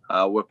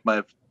 With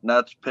my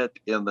next pick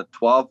in the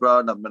 12th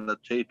round, I'm going to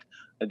take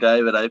a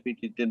guy that I think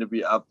he's going to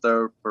be up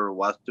there for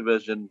West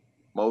Division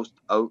most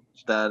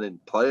outstanding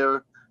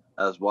player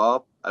as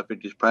well. I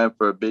think he's primed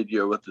for a big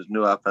year with his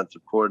new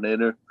offensive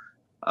coordinator.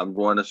 I'm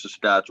going to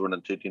Saskatchewan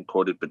and taking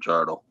Cody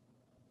Pichardo.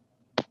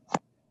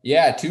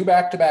 Yeah, 2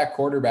 back-to-back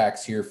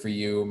quarterbacks here for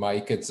you,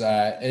 Mike.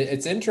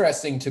 It's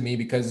interesting to me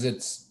because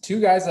it's 2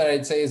 guys that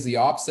I'd say is the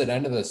opposite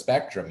end of the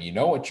spectrum. You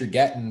know what you're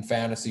getting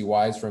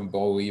fantasy-wise from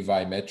Bo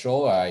Levi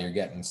Mitchell. You're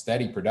getting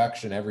steady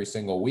production every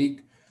single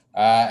week.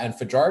 And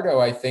Fajardo,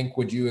 I think,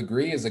 would you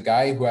agree, is a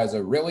guy who has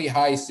a really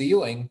high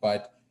ceiling,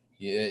 but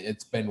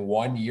it's been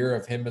 1 year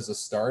of him as a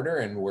starter,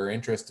 and we're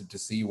interested to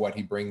see what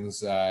he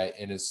brings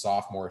in his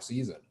sophomore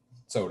season,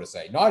 so to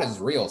say. Not his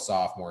real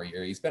sophomore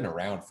year. He's been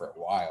around for a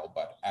while,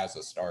 but as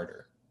a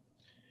starter.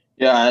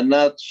 Yeah, and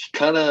that's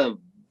kind of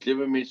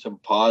giving me some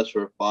pause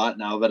for thought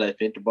now that I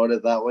think about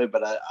it that way,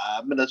 but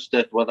I'm going to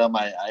stick with him.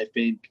 I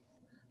think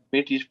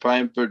he's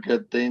primed for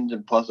good things,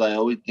 and plus I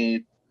always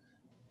need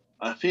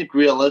I think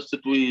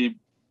realistically,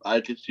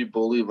 I could see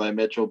Bo Levi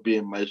Mitchell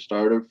being my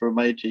starter for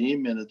my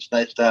team, and it's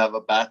nice to have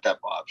a backup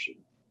option.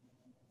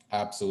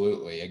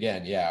 Absolutely.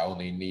 Again, yeah,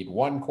 only need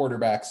one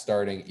quarterback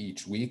starting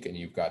each week, and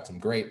you've got some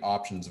great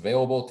options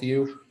available to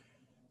you.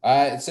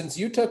 Since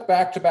you took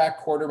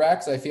back-to-back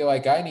quarterbacks, I feel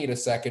like I need a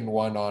second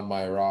one on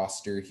my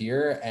roster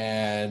here.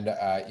 And,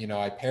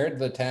 I paired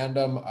the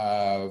tandem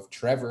of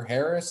Trevor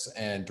Harris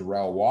and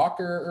Darrell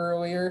Walker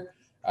earlier.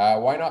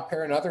 Why not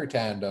pair another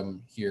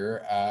tandem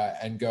here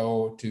and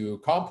go to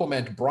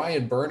complement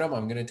Brian Burnham?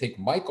 I'm going to take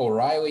Michael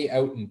Riley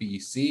out in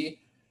BC.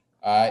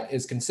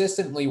 Is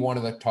consistently one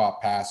of the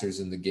top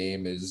passers in the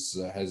game,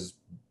 has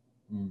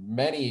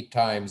many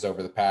times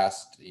over the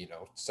past,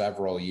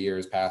 several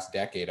years, past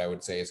decade, I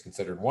would say, is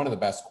considered one of the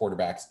best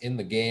quarterbacks in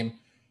the game.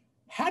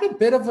 Had a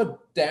bit of a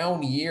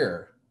down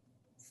year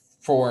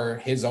for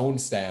his own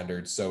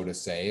standards, so to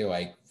say,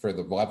 like for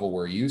the level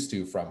we're used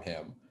to from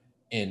him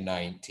in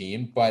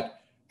 19. But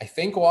I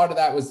think a lot of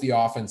that was the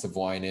offensive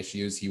line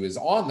issues. He was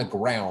on the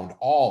ground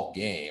all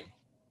game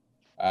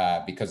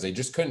because they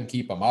just couldn't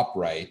keep him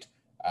upright.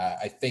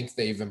 I think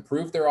they've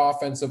improved their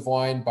offensive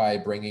line by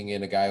bringing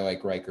in a guy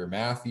like Riker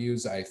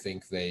Matthews. I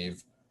think they've,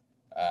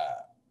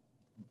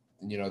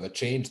 the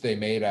change they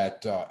made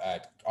at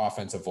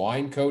offensive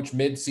line coach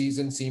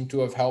midseason seemed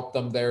to have helped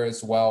them there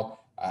as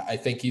well. I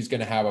think he's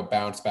going to have a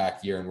bounce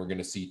back year, and we're going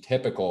to see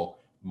typical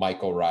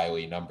Michael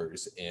Riley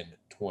numbers in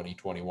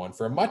 2021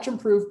 for a much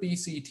improved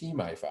BC team,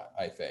 I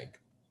think.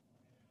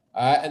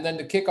 And then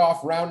to kick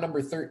off round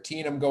number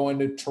 13, I'm going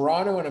to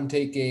Toronto, and I'm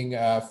taking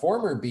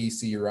former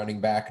BC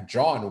running back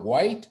John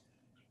White.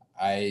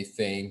 I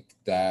think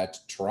that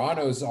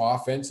Toronto's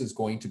offense is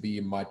going to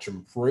be much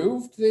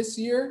improved this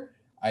year.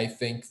 I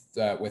think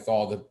that with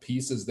all the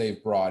pieces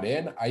they've brought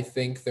in, I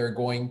think they're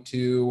going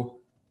to...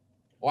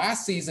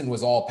 Last season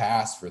was all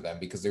pass for them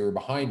because they were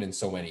behind in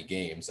so many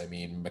games. I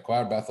mean,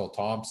 McLeod Bethel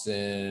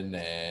Thompson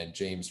and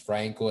James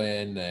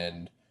Franklin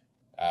and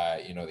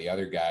the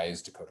other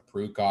guys, Dakota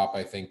Prukop,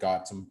 I think,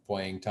 got some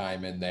playing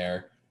time in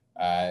there.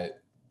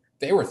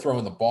 They were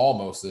throwing the ball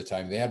most of the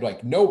time. They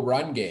had no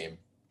run game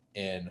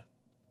in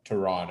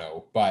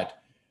Toronto. But,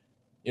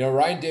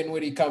 Ryan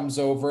Dinwiddie comes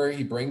over.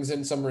 He brings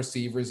in some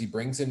receivers. He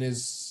brings in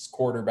his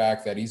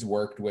quarterback that he's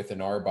worked with in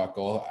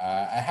Arbuckle.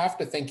 I have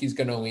to think he's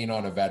going to lean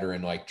on a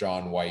veteran like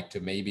John White to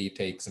maybe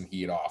take some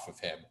heat off of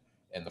him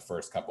in the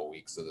first couple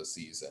weeks of the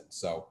season.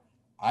 So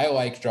I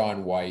like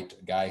John White,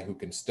 a guy who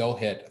can still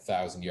hit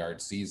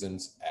 1,000-yard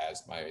seasons,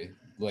 as my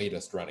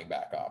latest running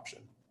back option.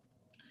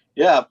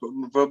 Yeah,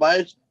 for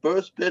my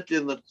first pick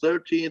in the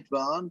 13th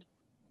round,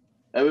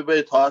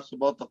 everybody talks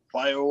about the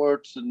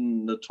fireworks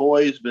and the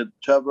toys, but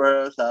Trevor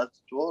Harris has to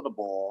throw the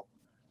ball.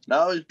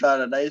 Now he's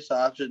got a nice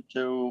option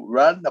to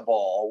run the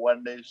ball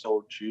when they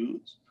so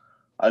choose.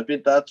 I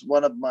think that's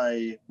one of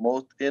my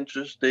most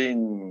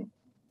interesting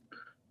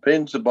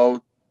things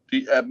about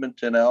the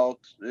Edmonton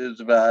Elks is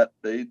that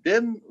they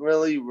didn't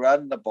really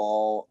run the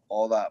ball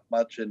all that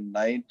much in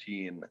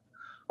 19.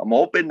 I'm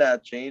hoping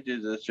that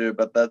changes this year,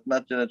 but that's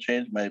not going to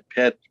change my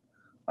pick.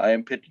 I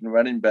am picking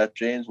running back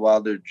James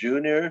Wilder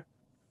Jr.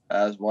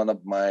 as one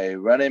of my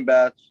running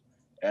backs,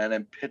 and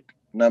in pick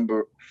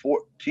number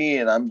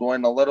 14, I'm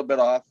going a little bit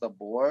off the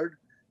board.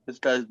 This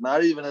guy's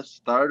not even a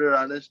starter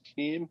on his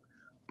team,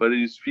 but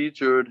he's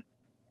featured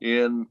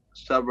in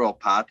several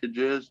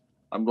packages.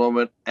 I'm going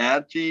with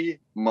Ante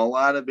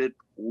Milanovic,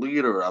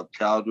 leader of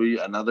Calgary,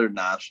 another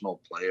national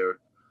player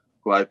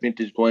who I think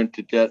is going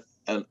to get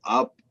an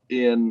up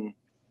in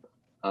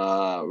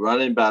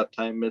running back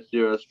time this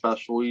year,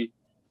 especially.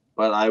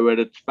 But I would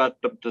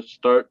expect them to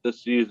start the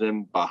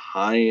season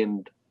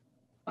behind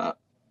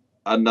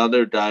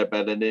another guy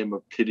by the name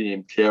of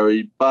Gideon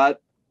Terry.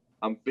 But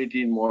I'm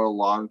thinking more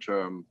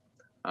long-term,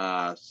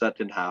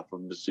 second half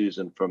of the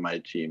season for my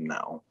team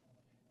now.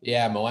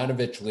 Yeah,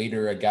 Milanovic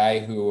leader, a guy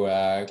who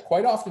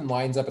quite often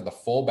lines up at the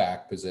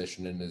fullback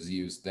position and is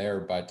used there.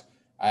 But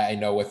I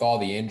know with all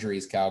the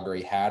injuries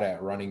Calgary had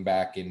at running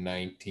back in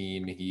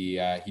 19, he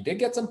did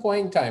get some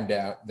playing time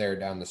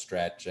down the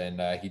stretch,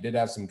 and he did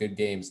have some good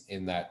games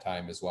in that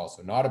time as well.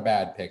 So not a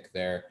bad pick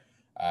there.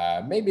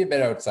 Maybe a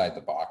bit outside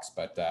the box,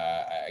 but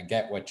I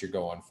get what you're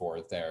going for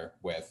there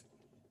with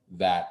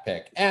that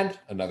pick. And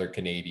another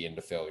Canadian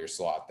to fill your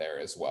slot there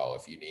as well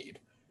if you need.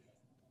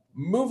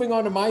 Moving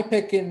on to my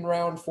pick in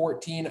round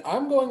 14,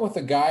 I'm going with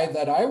a guy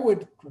that I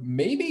would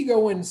maybe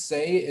go and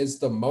say is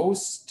the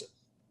most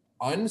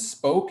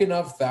unspoken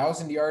of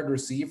 1,000-yard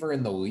receiver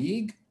in the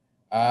league.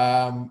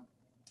 I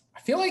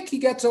feel like he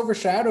gets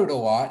overshadowed a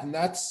lot, and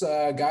that's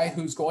a guy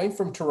who's going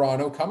from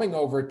Toronto, coming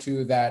over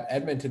to that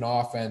Edmonton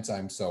offense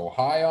I'm so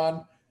high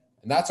on,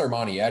 and that's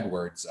Armani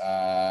Edwards.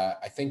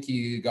 I think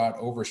he got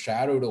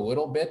overshadowed a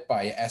little bit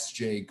by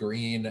S.J.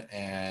 Green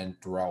and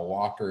Darrell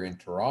Walker in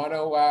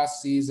Toronto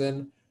last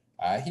season.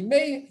 He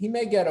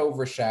may get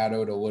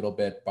overshadowed a little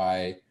bit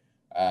by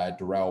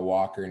Darrell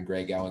Walker and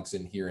Greg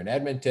Ellingson here in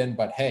Edmonton,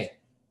 but hey,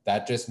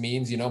 that just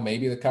means,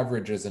 maybe the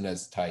coverage isn't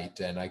as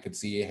tight, and I could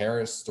see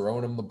Harris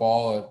throwing him the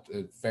ball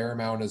a fair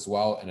amount as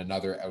well, and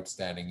another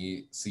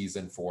outstanding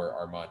season for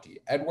Armani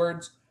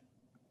Edwards.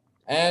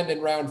 And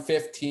in round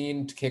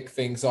 15, to kick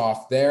things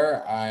off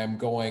there, I am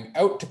going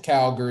out to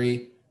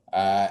Calgary,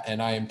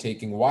 and I am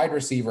taking wide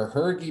receiver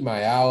Hergy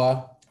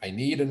Mayala. I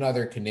need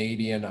another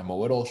Canadian. I'm a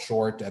little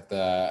short at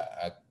the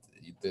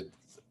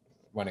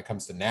when it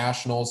comes to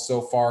nationals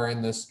so far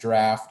in this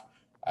draft,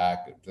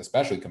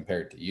 especially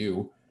compared to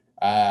you.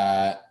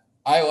 I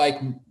like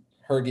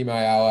Hergy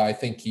Mayala. I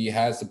think he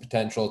has the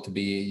potential to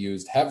be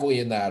used heavily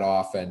in that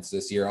offense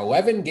this year.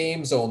 11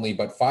 games only,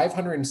 but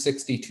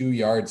 562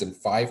 yards and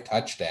 5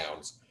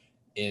 touchdowns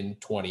in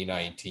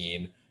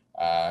 2019.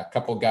 A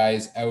couple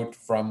guys out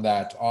from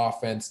that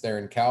offense there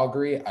in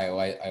Calgary. I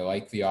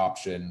like the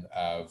option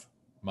of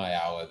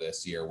Mayala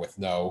this year with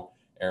no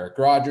Eric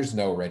Rogers,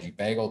 no Reggie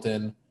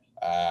Bagleton.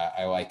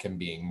 I like him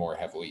being more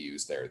heavily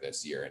used there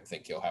this year and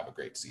think he'll have a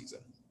great season.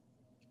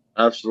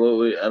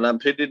 Absolutely. And I'm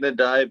picking the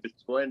dive.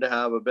 It's going to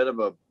have a bit of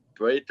a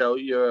breakout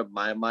year in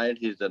my mind.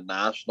 He's a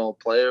national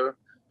player.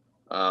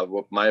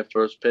 With my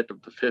first pick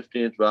of the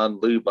 15th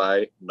round,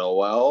 Levi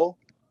Noel.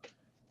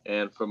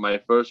 And for my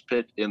first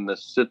pick in the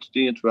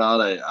 16th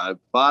round, I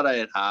thought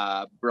I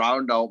had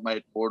browned out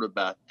my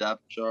quarterback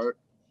depth chart,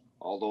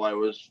 although I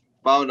was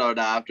found out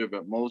after,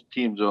 but most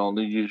teams are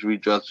only usually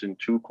drafting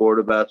 2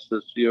 quarterbacks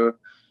this year.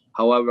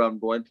 However, I'm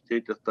going to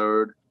take the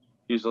third.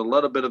 He's a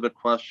little bit of a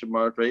question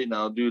mark right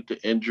now due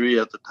to injury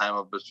at the time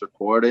of this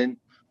recording,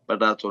 but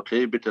that's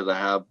okay because I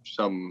have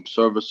some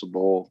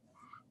serviceable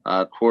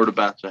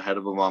quarterbacks ahead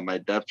of him on my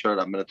depth chart.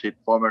 I'm going to take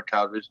former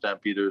Calgary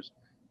Stampeders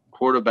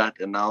quarterback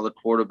and now the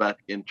quarterback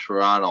in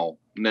Toronto,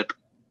 Nick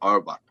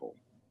Arbuckle.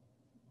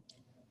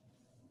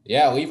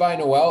 Yeah, Levi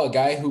Noel, a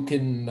guy who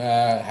can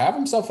have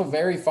himself a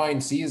very fine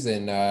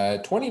season.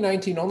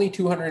 2019, only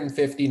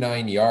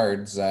 259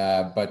 yards,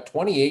 but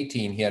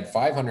 2018, he had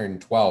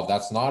 512.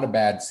 That's not a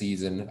bad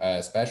season,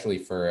 especially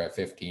for a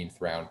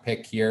 15th round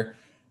pick here.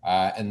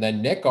 And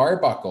then Nick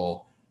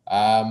Arbuckle.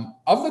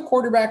 Of the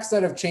quarterbacks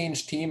that have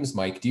changed teams,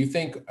 Mike, do you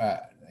think,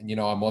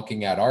 I'm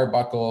looking at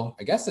Arbuckle.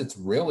 I guess it's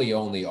really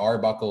only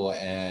Arbuckle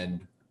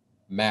and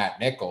Matt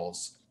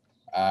Nichols.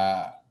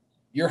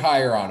 You're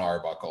higher on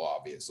Arbuckle,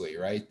 obviously,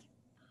 right?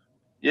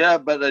 Yeah,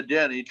 but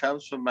again, he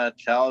comes from that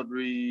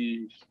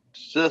Calgary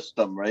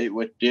system, right,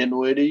 with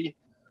Dinwiddie.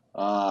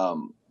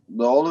 The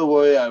only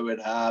worry I would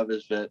have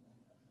is that,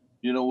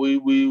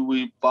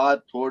 we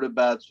thought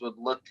quarterbacks would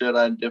look good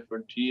on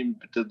different teams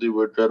because they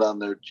were good on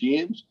their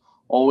teams,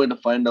 only to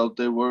find out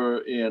they were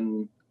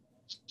in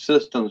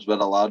systems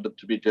that allowed them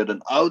to be good.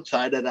 And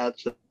outside of that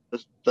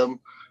system,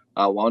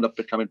 wound up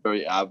becoming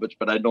very average,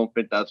 but I don't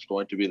think that's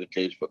going to be the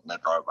case with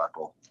Nick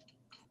Arbuckle.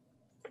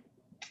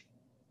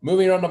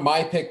 Moving on to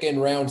my pick in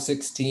round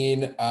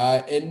 16.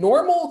 In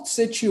normal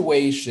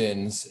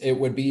situations, it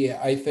would be,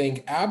 I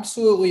think,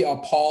 absolutely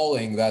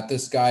appalling that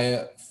this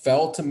guy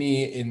fell to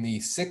me in the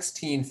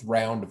 16th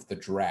round of the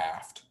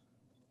draft.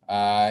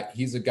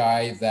 He's a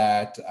guy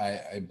that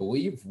I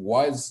believe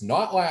was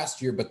not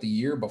last year, but the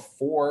year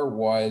before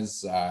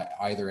was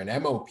either an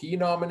MOP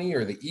nominee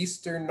or the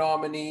Eastern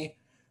nominee.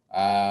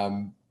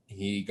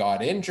 He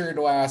got injured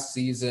last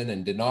season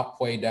and did not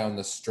play down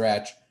the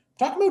stretch.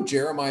 Talking about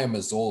Jeremiah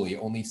Mazzoli,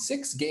 only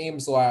 6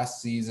 games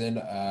last season,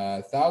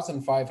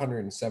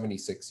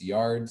 1,576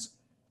 yards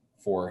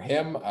for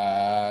him.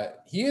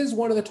 He is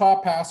one of the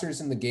top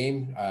passers in the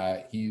game.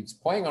 He's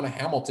playing on a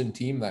Hamilton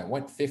team that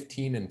went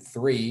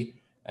 15-3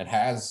 and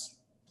has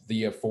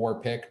the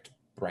 4-picked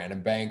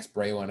Brandon Banks,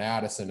 Braylon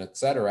Addison,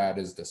 etc. at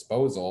his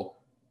disposal.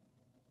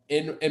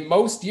 In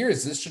most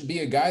years, this should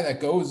be a guy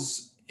that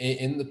goes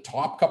in the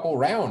top couple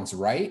rounds,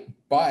 right?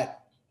 But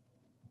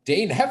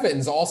Dane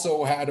Evans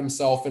also had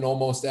himself an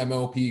almost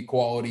MOP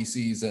quality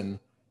season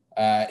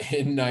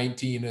in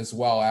 19 as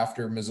well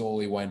after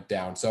Mazzoli went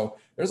down. So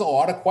there's a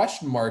lot of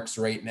question marks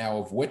right now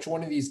of which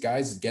one of these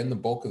guys is getting the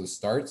bulk of the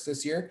starts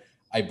this year.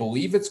 I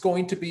believe it's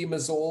going to be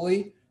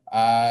Mazzoli.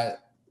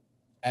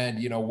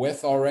 And,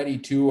 with already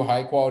 2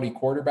 high-quality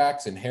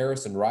quarterbacks in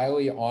Harris and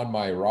Riley on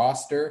my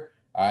roster,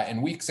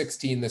 in Week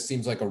 16, this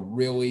seems like a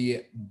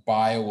really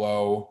buy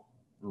low,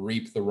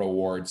 reap the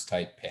rewards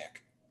type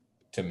pick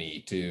to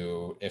me.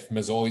 If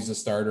Mazzoli's a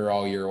starter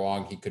all year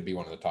long, he could be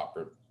one of the top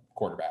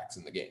quarterbacks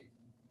in the game.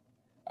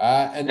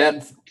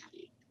 Then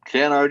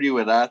can't argue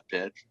with that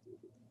pick.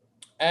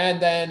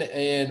 And then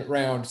in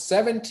round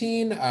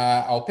 17,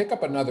 I'll pick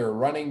up another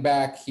running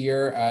back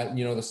here.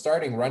 The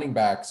starting running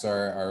backs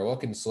are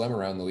looking slim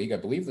around the league. I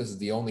believe this is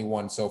the only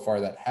one so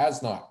far that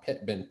has not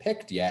been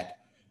picked yet.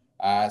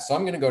 So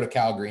I'm going to go to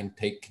Calgary and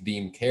take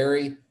Kadeem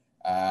Carey.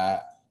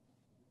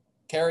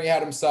 Carey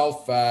had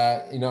himself,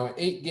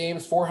 8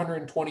 games,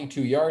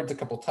 422 yards, a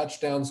couple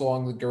touchdowns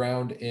along the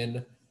ground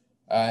in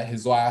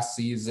his last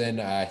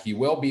season. He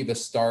will be the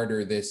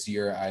starter this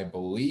year, I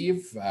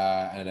believe.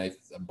 And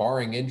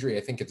barring injury,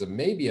 I think it's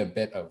maybe a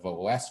bit of a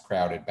less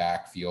crowded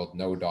backfield.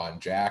 No Don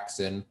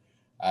Jackson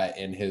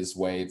in his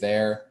way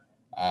there.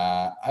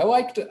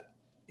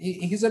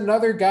 He's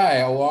another guy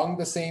along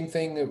the same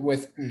thing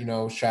with,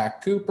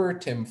 Shaq Cooper,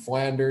 Tim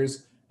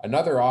Flanders.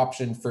 Another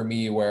option for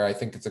me where I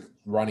think it's a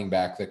running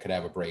back that could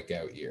have a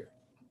breakout year.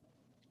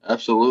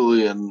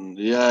 Absolutely. And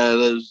yeah,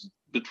 there's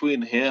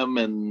between him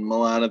and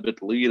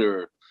Milanovic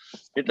leader, I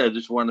think I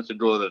just wanted to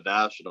go the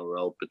national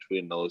route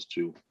between those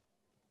two.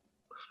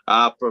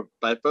 For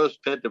my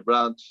first pick of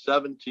round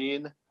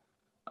 17,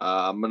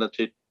 I'm going to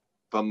take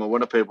from the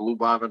Winnipeg Blue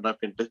Bombers. I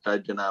think this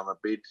guy's going to have a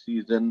big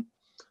season.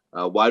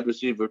 Wide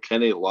receiver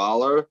Kenny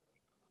Lawler.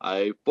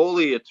 I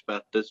fully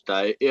expect this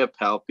guy, if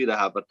healthy, to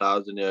have a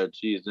 1,000-yard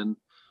season,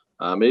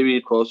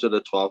 maybe closer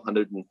to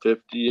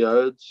 1,250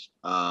 yards.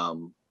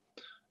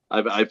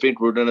 I think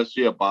we're going to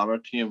see a Bomber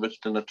team that's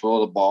going to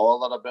throw the ball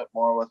a little bit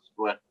more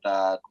with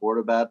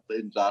quarterback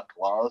in Zach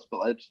Lawrence, but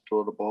likes to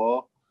throw the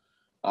ball.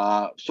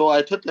 So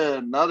I took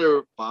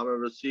another Bomber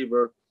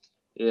receiver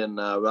in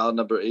round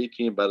number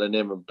 18 by the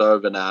name of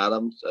Darvin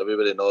Adams.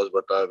 Everybody knows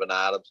what Darvin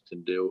Adams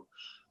can do.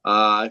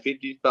 I think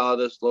he fell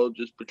this low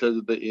just because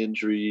of the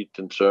injury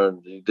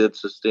concerns. He did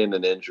sustain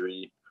an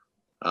injury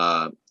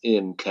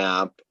in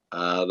camp.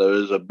 There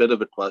is a bit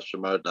of a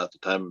question mark at the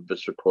time of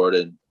this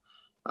recording,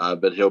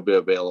 but he'll be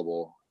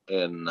available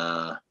in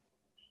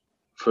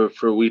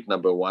for week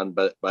number 1.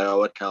 But by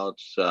all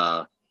accounts,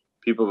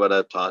 people that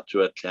I've talked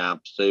to at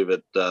camp say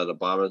that the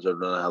Bombers are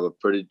going to have a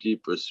pretty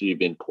deep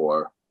receiving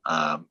core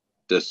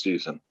this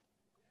season.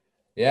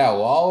 Yeah,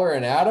 Lawler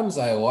and Adams,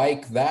 I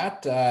like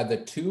that.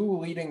 The two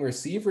leading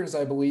receivers,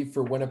 I believe,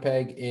 for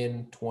Winnipeg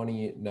in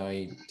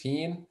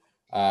 2019,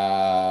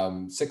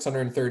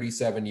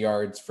 637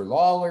 yards for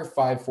Lawler,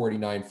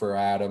 549 for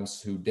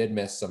Adams, who did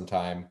miss some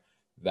time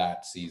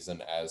that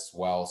season as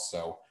well.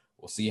 So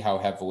we'll see how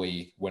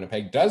heavily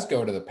Winnipeg does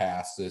go to the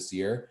pass this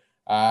year.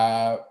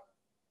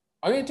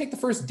 I'm going to take the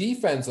first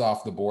defense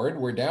off the board.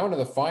 We're down to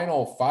the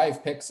final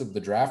 5 picks of the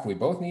draft. We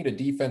both need a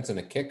defense and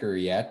a kicker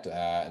yet,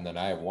 and then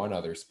I have one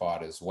other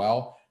spot as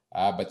well.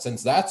 But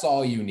since that's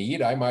all you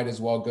need, I might as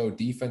well go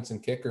defense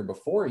and kicker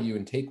before you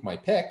and take my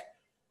pick.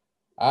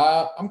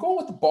 I'm going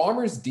with the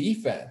Bombers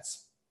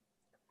defense.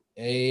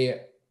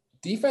 A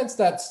defense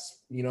that's,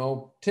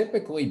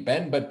 typically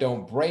bend but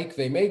don't break.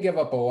 They may give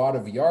up a lot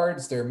of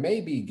yards. There may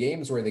be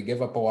games where they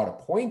give up a lot of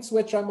points,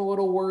 which I'm a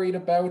little worried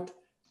about.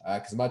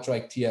 Because much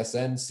like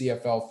TSN,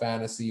 CFL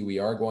Fantasy, we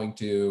are going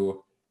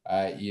to,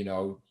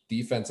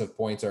 defensive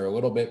points are a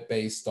little bit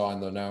based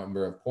on the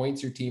number of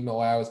points your team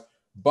allows.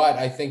 But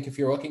I think if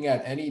you're looking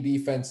at any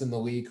defense in the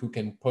league who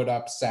can put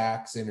up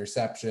sacks,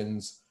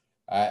 interceptions,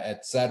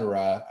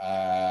 etc.,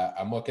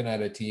 I'm looking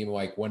at a team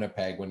like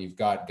Winnipeg when you've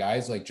got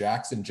guys like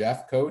Jackson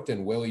Jeffcoat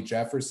and Willie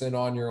Jefferson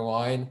on your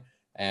line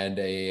and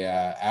a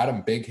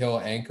Adam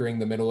Bighill anchoring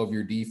the middle of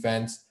your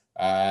defense.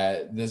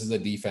 This is a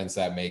defense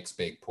that makes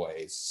big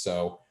plays.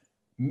 So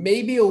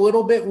maybe a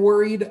little bit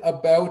worried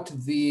about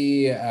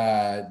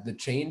the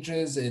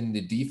changes in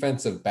the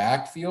defensive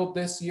backfield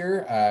this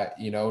year.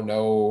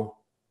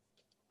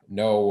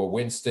 No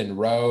Winston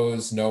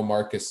Rose, no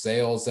Marcus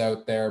Sales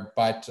out there,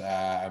 but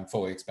I'm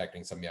fully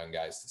expecting some young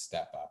guys to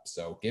step up.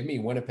 So give me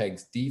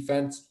Winnipeg's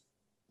defense.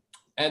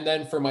 And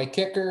then for my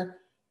kicker,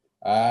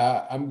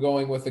 I'm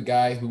going with a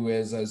guy who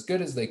is as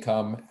good as they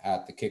come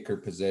at the kicker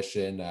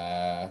position.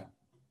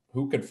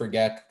 Who could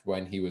forget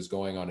when he was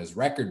going on his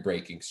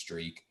record-breaking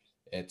streak?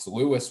 It's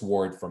Lewis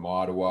Ward from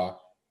Ottawa.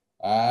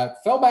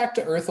 Fell back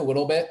to earth a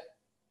little bit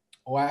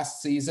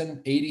last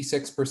season,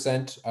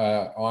 86%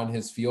 on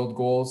his field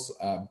goals,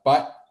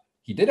 but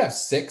he did have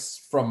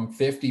 6 from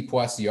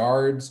 50-plus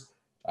yards,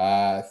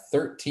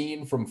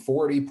 13 from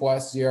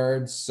 40-plus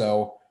yards.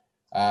 So,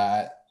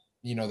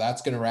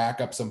 that's going to rack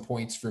up some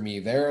points for me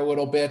there a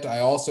little bit.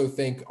 I also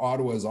think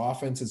Ottawa's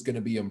offense is going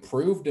to be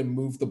improved and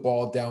move the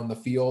ball down the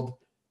field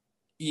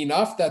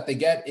enough that they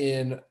get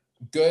in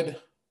good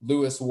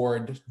Lewis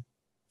Ward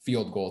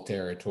field goal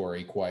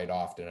territory quite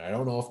often. I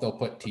don't know if they'll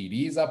put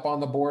TDs up on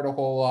the board a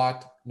whole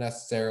lot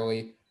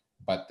necessarily,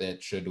 but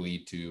that should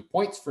lead to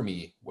points for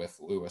me with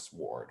Lewis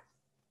Ward.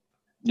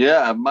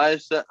 Yeah,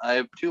 I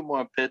have 2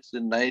 more picks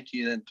in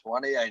 19 and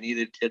 20. I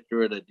needed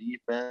kicker at a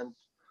defense.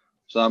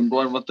 So I'm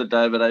going with the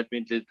guy that I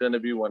think is going to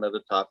be one of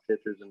the top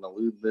pitchers in the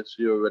league this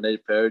year, Rene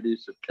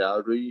Paredes of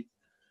Calgary.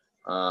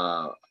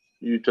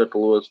 You took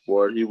Lewis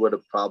Ward. He would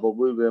have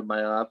probably been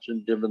my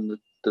option given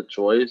the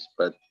choice,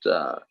 but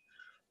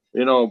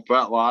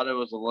Brett Lauder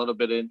was a little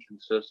bit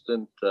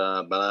inconsistent,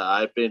 but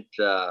I think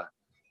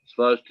as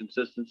far as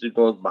consistency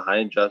goes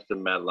behind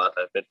Justin Medlock,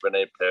 I think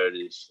Rene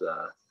Paredes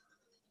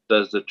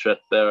does the trick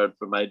there. And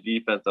for my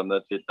defense, I'm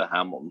going to take the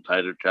Hamilton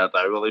Tiger Cats.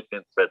 I really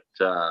think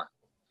that,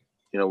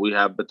 we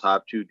have the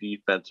top 2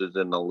 defenses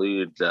in the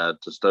league to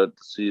start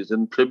the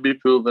season. Could be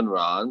proven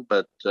wrong,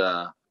 but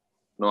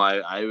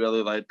I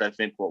really I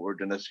think what we're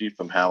going to see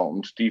from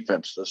Hamilton's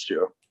defense this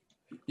year.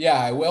 Yeah,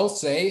 I will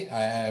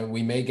say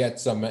we may get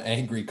some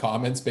angry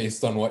comments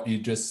based on what you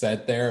just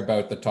said there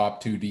about the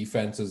top 2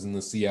 defenses in the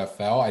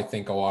CFL. I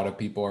think a lot of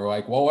people are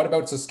like, well, what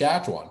about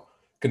Saskatchewan?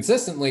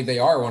 Consistently, they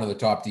are one of the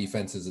top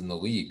defenses in the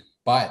league.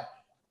 But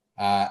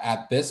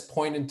at this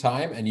point in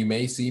time, and you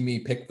may see me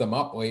pick them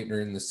up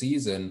later in the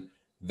season,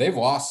 they've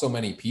lost so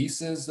many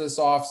pieces this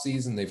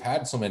offseason. They've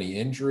had so many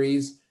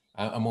injuries.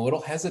 I'm a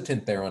little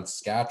hesitant there on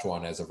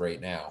Saskatchewan as of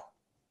right now.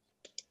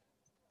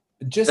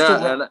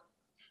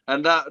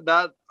 And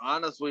that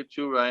honestly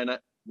too, Ryan,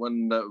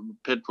 when the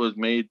pitch was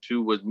made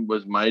too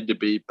was my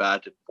debate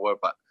back and forth,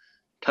 but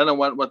kind of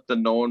went with the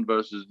known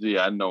versus the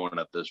unknown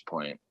at this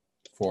point.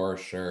 For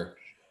sure.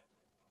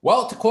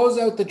 Well, to close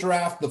out the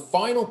draft, the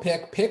final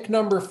pick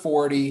number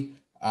 40,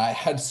 I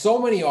had so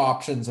many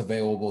options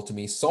available to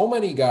me, so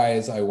many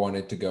guys I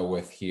wanted to go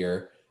with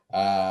here.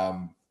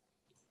 But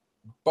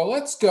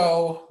let's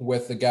go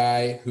with the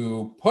guy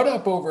who put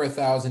up over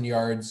 1,000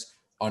 yards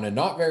on a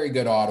not very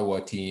good Ottawa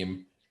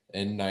team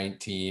in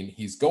 19.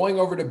 He's going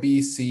over to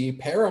BC,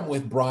 pair him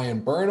with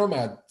Brian Burnham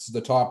as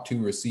the top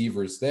two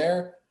receivers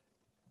there.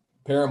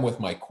 Pair him with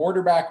my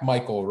quarterback,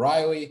 Michael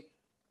O'Reilly.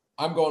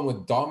 I'm going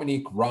with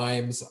Dominique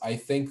Rhymes. I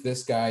think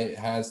this guy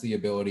has the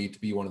ability to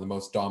be one of the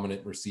most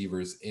dominant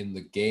receivers in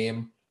the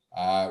game.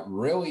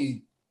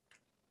 Really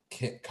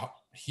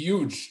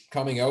huge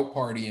coming out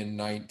party in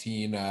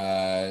 19.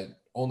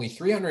 Only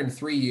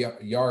 303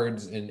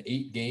 yards in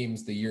 8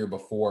 games the year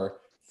before,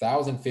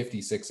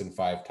 1,056 and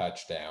 5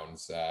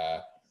 touchdowns.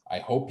 I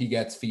hope he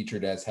gets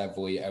featured as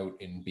heavily out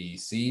in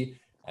BC,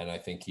 and I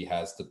think he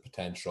has the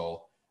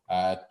potential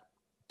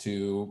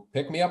to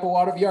pick me up a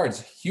lot of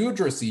yards. Huge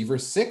receiver,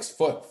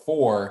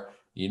 6'4".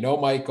 You know,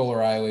 Michael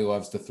O'Reilly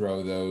loves to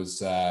throw those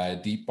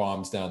deep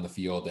bombs down the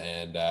field,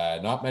 and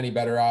not many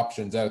better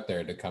options out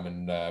there to come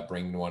and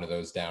bring one of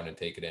those down and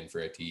take it in for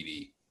a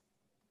TD.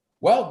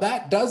 Well,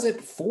 that does it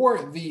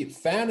for the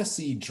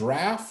fantasy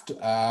draft.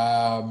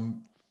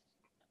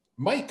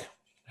 Mike,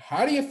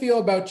 how do you feel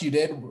about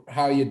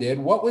how you did?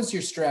 What was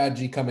your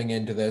strategy coming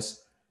into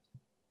this?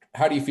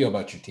 How do you feel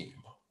about your team?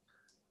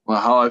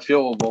 Well, how I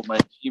feel about my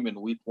team in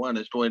week 1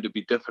 is going to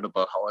be different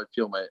about how I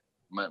feel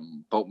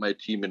about my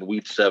team in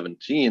week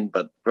 17.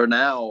 But for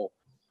now,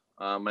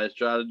 my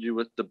strategy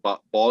was to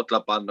bulk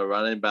up on the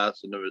running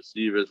backs and the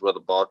receivers where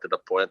the bulk of the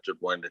points are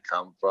going to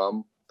come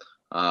from.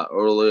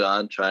 Early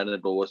on, trying to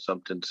go with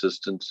some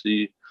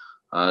consistency.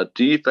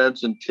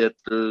 Defense and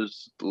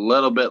kickers, a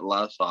little bit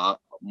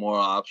more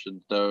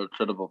options there,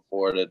 could have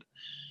afforded.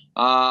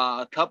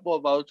 A couple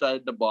of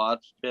outside the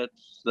box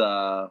picks.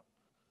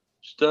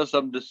 Still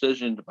some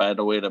decisions, by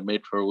the way, to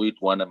make for week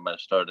 1 in my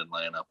starting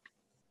lineup.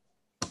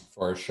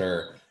 For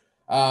sure.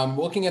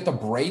 Looking at the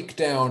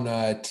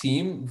breakdown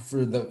team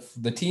for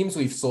the teams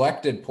we've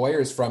selected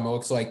players from, it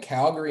looks like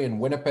Calgary and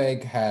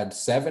Winnipeg had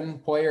 7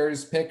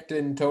 players picked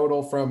in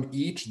total from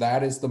each.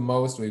 That is the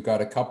most. We've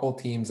got a couple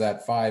teams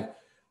at 5.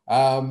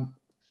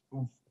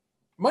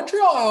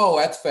 Montreal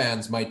Alouettes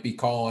fans might be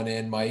calling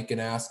in, Mike,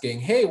 and asking,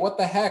 hey, what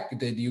the heck?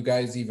 Did you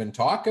guys even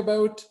talk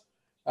about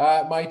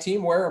my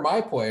team? Where are my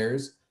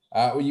players?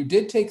 Well, you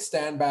did take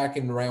Stanback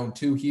in round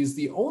 2. He's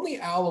the only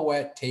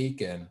Alouette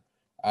taken.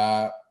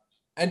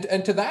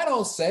 And to that,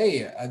 I'll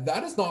say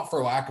that is not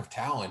for lack of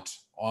talent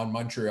on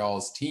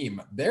Montreal's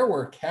team. There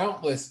were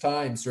countless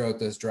times throughout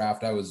this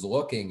draft I was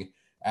looking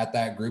at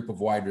that group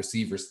of wide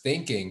receivers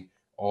thinking,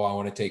 oh, I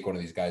want to take one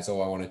of these guys. Oh,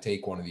 I want to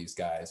take one of these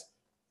guys.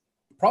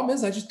 The problem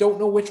is I just don't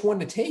know which one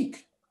to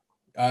take.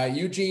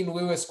 Eugene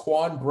Lewis,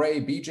 Quan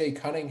Bray, BJ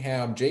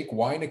Cunningham, Jake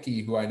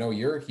Weineke, who I know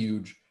you're a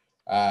huge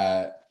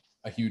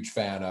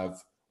fan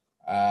of.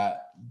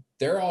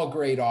 They're all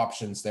great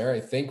options there.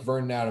 I think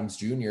Vernon Adams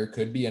Jr.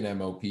 could be an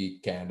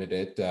MOP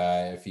candidate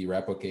if he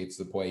replicates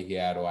the play he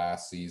had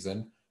last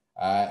season.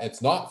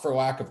 It's not for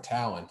lack of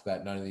talent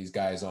that none of these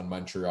guys on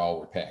Montreal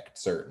were picked,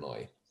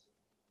 certainly.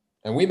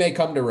 And we may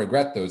come to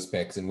regret those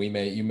picks, and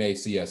you may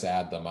see us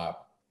add them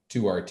up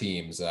to our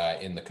teams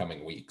in the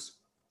coming weeks.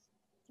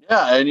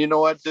 Yeah, and you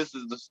know what? This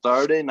is the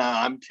starting.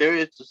 I'm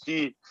curious to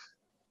see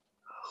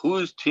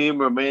whose team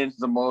remains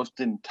the most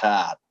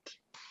intact.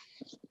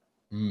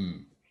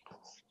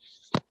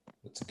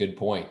 That's a good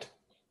point.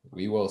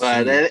 We will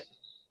see.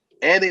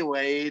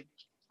 Anyway,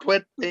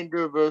 quick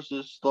finger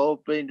versus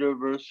slow finger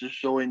versus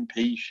showing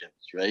patience,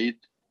 right?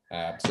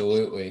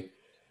 Absolutely.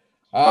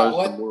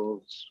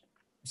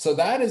 So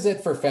that is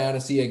it for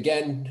fantasy.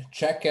 Again,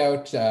 check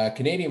out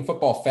Canadian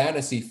Football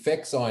Fantasy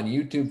Fix on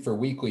YouTube for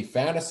weekly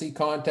fantasy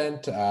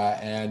content,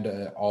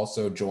 and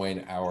also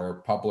join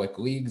our public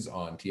leagues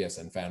on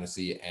TSN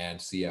Fantasy and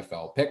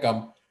CFL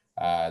Pick'em.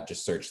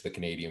 Just search the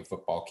Canadian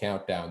Football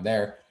Countdown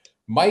there.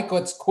 Mike,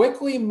 let's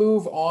quickly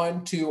move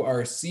on to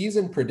our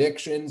season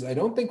predictions. I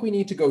don't think we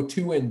need to go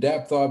too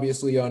in-depth,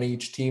 obviously, on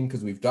each team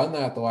because we've done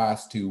that the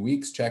last 2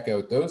 weeks. Check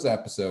out those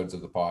episodes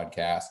of the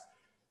podcast.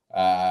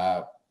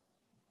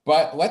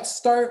 But let's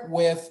start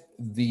with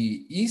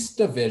the East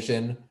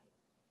Division.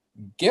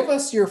 Give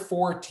us your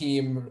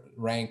 4-team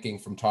ranking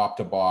from top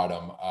to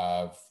bottom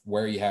of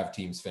where you have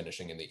teams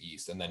finishing in the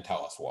East, and then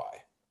tell us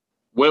why.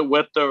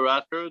 With the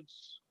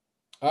records?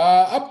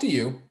 Up to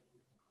you.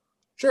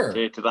 Sure.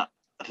 Okay,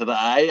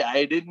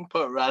 I didn't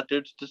put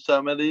records to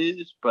some of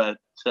these, but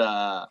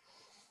I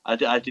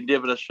can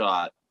give it a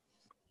shot.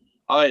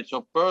 All right,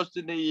 so first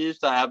in the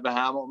East, I have the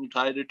Hamilton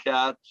Tiger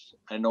Cats.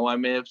 I know I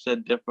may have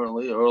said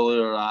differently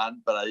earlier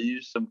on, but I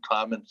used some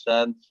common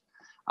sense.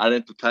 I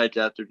think the Tiger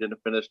Cats are going to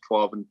finish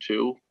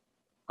 12-2.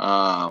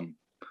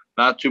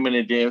 Not too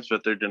many games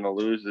that they're going to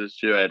lose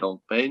this year, I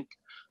don't think,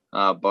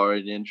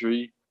 barring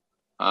injury.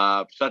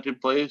 Second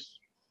place,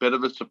 bit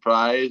of a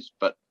surprise,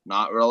 but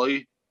not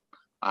really.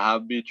 I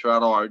have the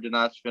Toronto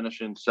Argonauts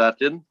finishing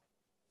second.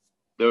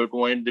 They're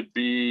going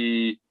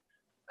to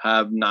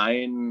have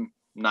nine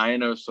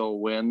or so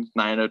wins,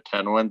 9 or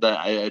 10 wins.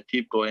 I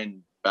keep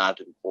going back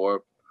and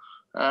forth.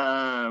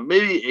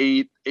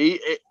 Maybe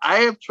eight. I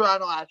have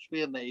Toronto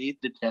actually in the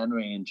 8 to 10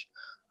 range.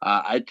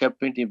 I kept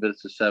thinking that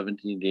it's a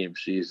 17-game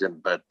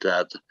season, but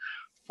it's a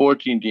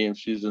 14-game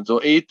season.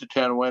 So 8 to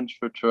 10 wins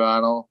for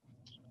Toronto.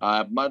 I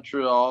have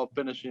Montreal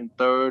finishing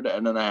third,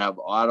 and then I have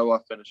Ottawa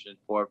finishing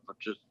fourth for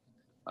just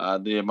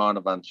the amount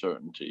of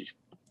uncertainty.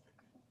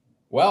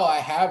 Well, I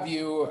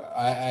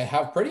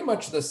have pretty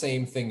much the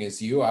same thing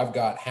as you. I've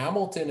got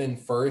Hamilton in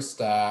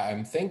first.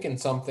 I'm thinking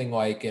something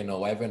like an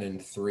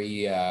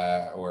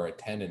 11-3 or a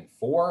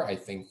 10-4. I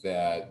think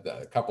that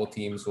a couple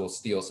teams will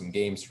steal some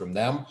games from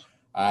them.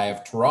 I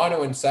have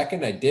Toronto in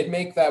second. I did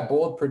make that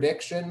bold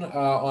prediction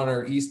on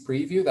our East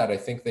preview that I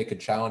think they could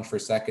challenge for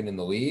second in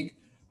the league.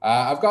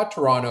 I've got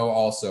Toronto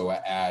also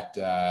at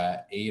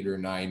 8 or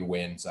 9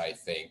 wins, I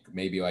think,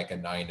 maybe like a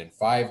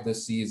 9-5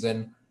 this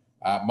season.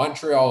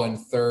 Montreal in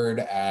third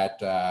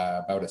at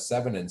about a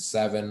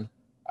 7-7,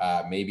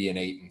 maybe an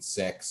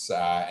 8-6.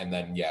 And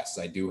then, yes,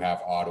 I do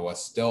have Ottawa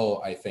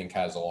still, I think,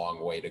 has a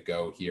long way to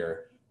go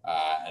here.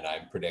 And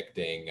I'm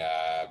predicting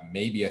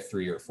maybe a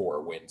 3 or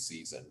 4 win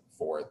season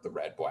for the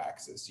Red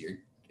Blacks this year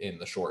in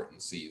the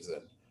shortened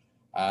season.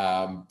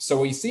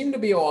 So we seem to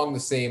be along the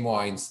same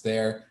lines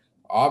there.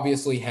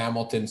 Obviously,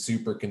 Hamilton,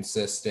 super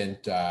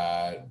consistent.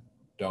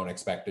 Don't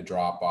expect a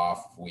drop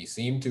off. We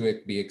seem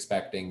to be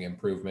expecting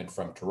improvement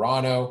from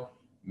Toronto.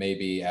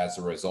 Maybe as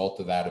a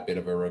result of that, a bit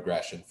of a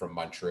regression from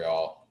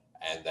Montreal,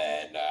 and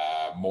then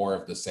more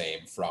of the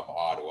same from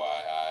Ottawa.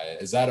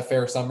 Is that a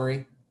fair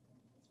summary?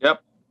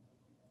 Yep.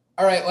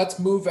 All right, let's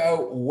move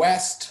out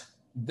west.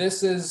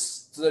 This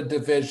is the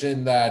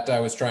division that I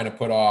was trying to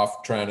put off,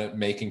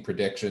 making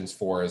predictions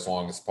for as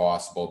long as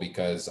possible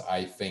because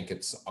I think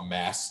it's a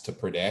mess to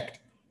predict.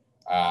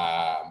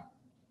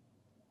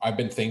 I've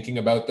been thinking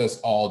about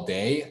this all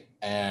day,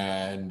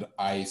 and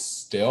I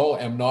still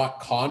am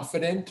not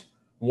confident.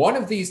 One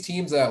of these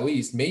teams, at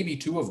least, maybe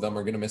 2 of them,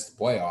 are going to miss the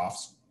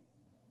playoffs.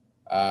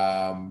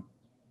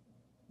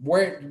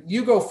 Where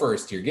you go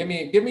first here? Give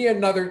me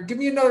another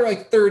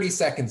like 30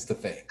 seconds to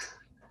think.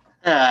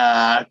 You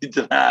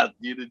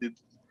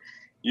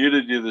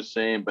to do the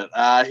same, but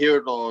here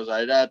it goes.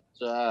 I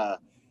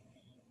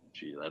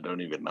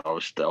don't even know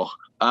still.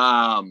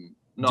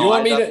 No, do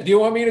you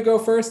want me to go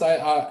first?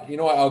 You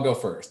know what? I'll go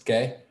first.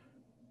 Okay.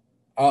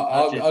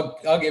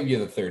 I'll give you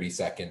the 30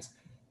 seconds.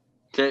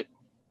 Okay.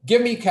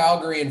 Give me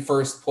Calgary in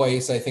first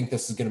place. I think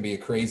this is going to be a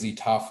crazy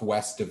tough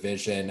West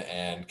division,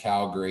 and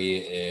Calgary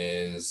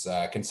is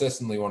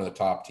consistently one of the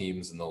top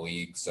teams in the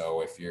league.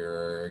 So if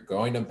you're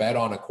going to bet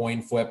on a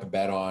coin flip,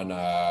 bet on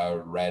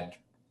a red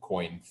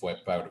coin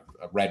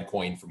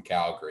from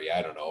Calgary.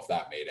 I don't know if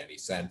that made any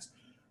sense.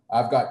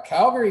 I've got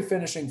Calgary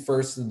finishing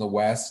first in the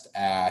West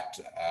at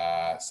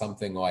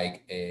something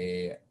like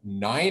a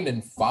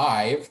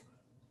 9-5.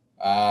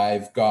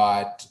 I've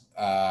got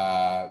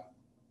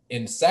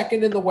in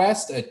second in the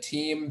West, a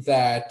team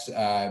that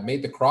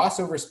made the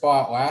crossover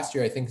spot last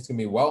year. I think it's going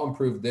to be well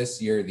improved this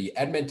year. The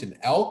Edmonton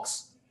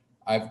Elks.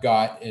 I've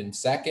got in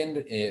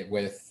second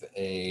with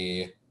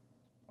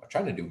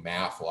trying to do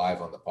math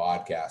live on the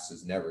podcast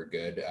is never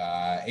good.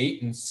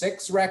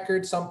 8-6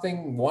 record,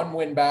 something, 1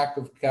 win back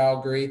of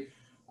Calgary.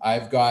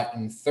 I've got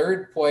in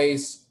third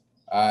place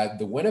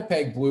the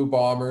Winnipeg Blue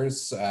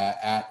Bombers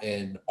at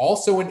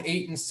also an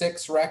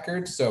 8-6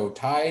 record, so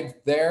tied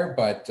there,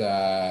 but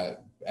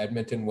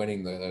Edmonton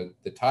winning the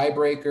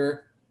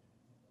tiebreaker.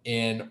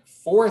 In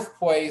fourth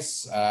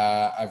place,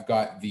 I've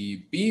got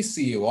the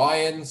BC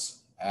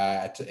Lions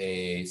at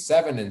a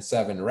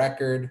 7-7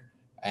 record.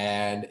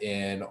 And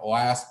in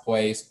last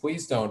place,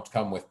 please don't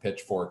come with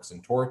pitchforks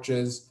and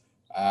torches.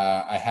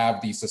 I have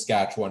the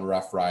Saskatchewan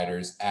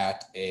Roughriders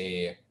at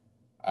a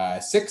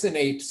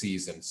 6-8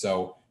 season.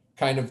 So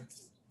kind of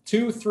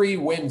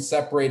 2-3 wins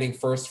separating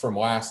first from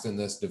last in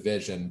this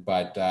division.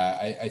 But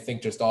I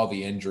think just all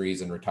the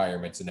injuries and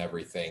retirements and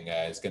everything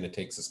is going to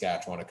take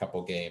Saskatchewan a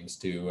couple games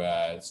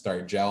to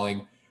start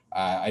gelling.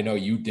 I know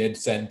you did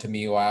send to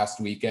me last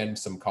weekend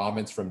some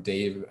comments from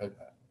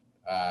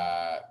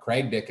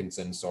Craig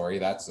Dickinson,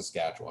 that's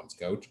Saskatchewan's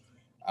coach,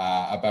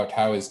 about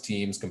how his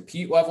team's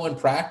compete level in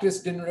practice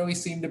didn't really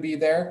seem to be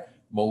there.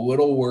 I'm a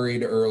little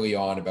worried early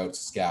on about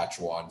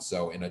Saskatchewan.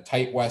 So in a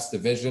tight West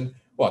division,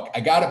 look, I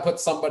got to put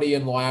somebody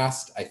in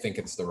last. I think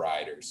it's the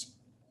Riders.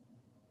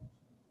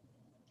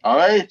 All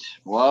right.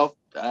 Well,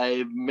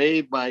 I've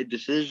made my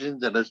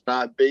decisions, and it's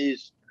not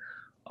based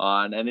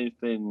on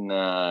anything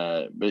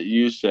that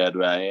you said,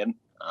 Ryan.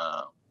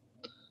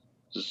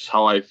 This is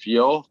how I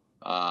feel,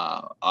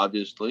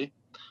 obviously.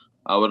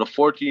 With a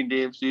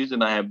 14-game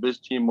season, I have this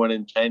team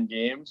winning 10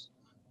 games.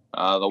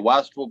 The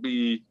West will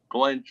be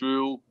going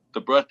through the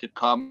Brett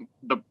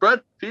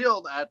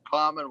Field at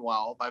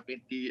Commonwealth. I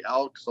think the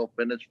Elks will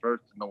finish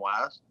first in the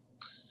West.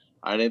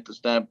 I think the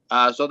Stamp.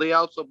 So the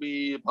Elks will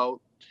be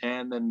about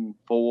 10-4,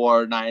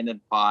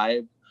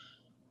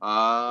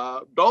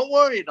 9-5. Don't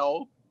worry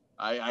though.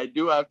 I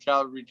do have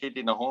Calgary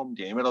taking a home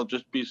game. It'll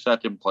just be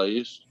second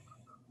place.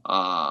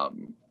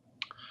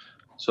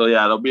 So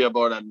yeah, it'll be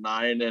about a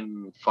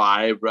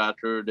 9-5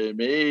 record,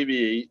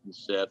 maybe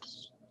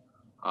 8-6.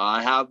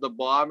 I have the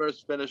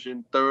Bombers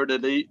finishing third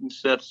at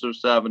 8-6 or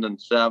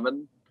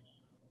 7-7.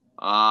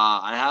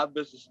 I have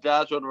the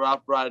Saskatchewan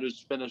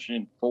Roughriders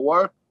finishing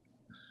fourth.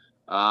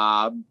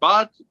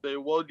 But they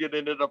will get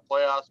into the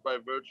playoffs by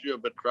virtue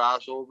of a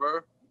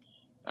crossover.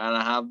 And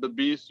I have the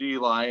BC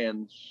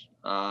Lions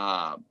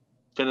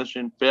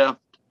finishing fifth.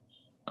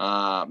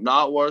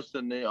 Not worse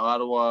than the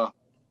Ottawa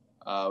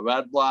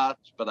Red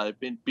Blacks, but I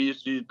think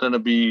BC is going to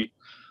be,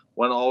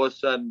 when all is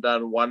said and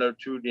done, 1 or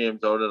 2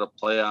 games out of the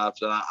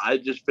playoffs. And I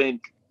just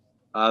think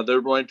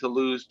they're going to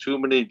lose too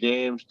many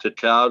games to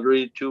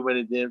Calgary, too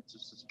many games to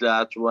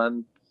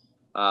Saskatchewan,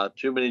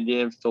 too many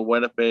games to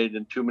Winnipeg,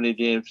 and too many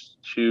games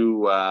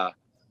to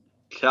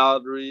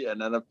Calgary. And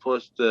then, of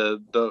course,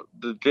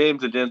 the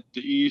games against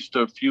the East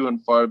are few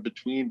and far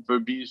between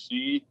for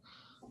BC.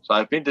 So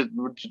I think that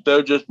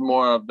they're just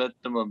more a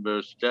victim of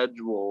their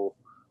schedule,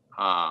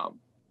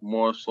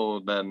 more so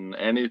than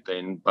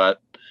anything.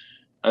 But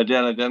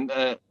again,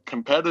 a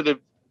competitive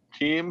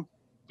team.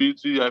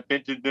 BC, I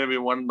think, is going to be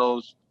one of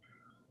those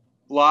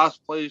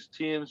last place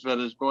teams that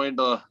is going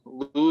to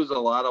lose a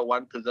lot of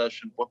one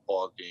possession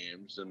football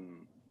games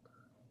and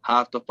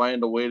have to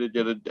find a way to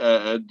get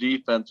a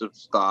defensive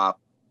stop.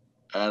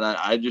 And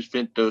I just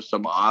think there's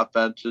some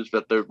offenses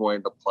that they're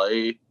going to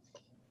play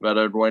that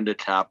are going to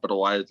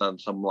capitalize on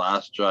some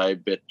last drive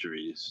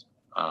victories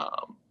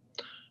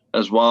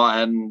as well.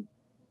 And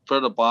for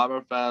the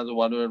Bomber fans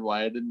wondering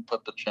why I didn't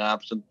put the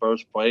Champs in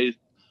first place,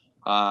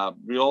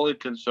 the only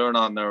concern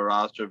on their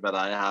roster that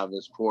I have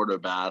is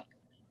quarterback.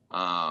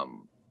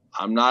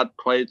 I'm not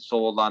quite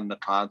sold on the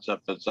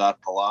concept that Zach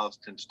Palau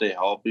can stay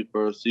healthy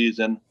for a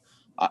season.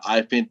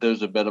 I think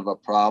there's a bit of a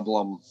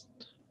problem,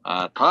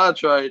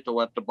 contrary to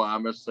what the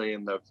Bombers say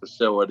in their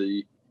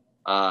facility,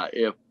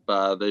 if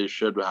they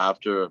should have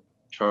to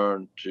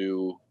turn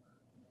to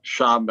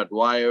Sean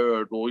McGuire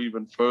or go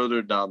even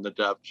further down the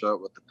depth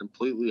chart with a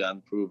completely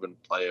unproven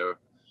player.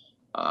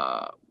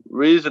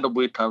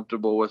 Reasonably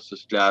comfortable with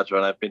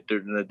Saskatchewan. I think they're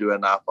going to do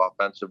enough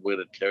offensively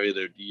to carry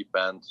their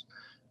defense.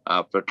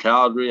 For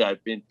Calgary, I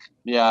think,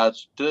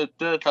 it's going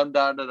to come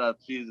down to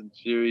that season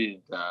series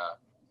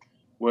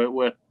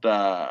with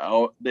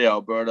the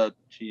Alberta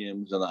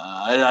teams. And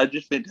I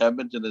just think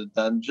Edmonton has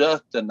done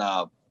just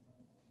enough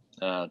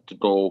to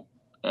go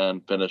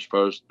and finish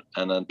first,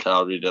 and then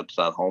Calgary gets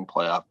that home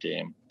playoff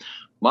game.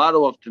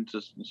 Motto of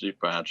consistency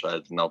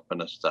franchise, and they'll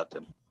finish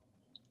second.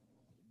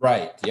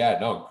 Right. Yeah,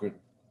 no, good.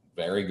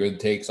 Very good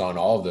takes on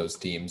all of those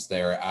teams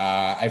there.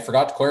 I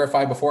forgot to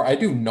clarify before, I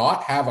do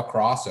not have a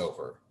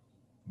crossover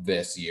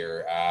this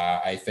year.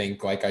 I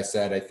think, like I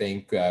said,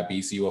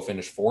 BC will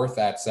finish fourth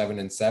at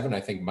 7-7. I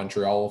think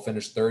Montreal will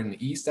finish third in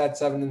the East at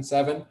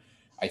 7-7.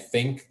 I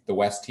think the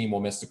West team will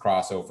miss the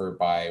crossover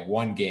by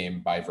 1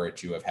 game by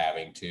virtue of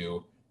having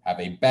to have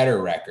a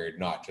better record,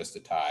 not just a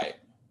tie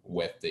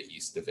with the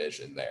East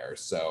Division there.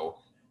 So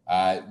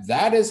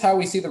that is how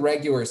we see the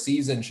regular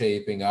season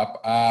shaping up.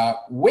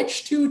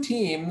 Which 2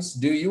 teams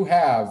do you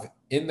have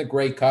in the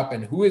Grey Cup,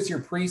 and who is your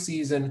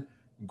preseason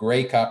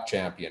Grey Cup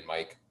champion,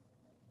 Mike?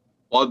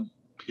 Well,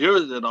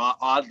 here's it,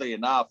 oddly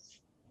enough.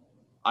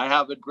 I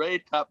have a Grey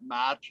Cup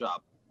matchup,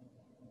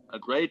 a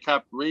Grey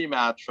Cup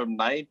rematch from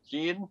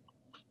 19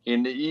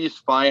 in the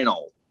East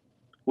Final,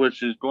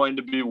 which is going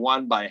to be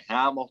won by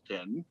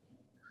Hamilton.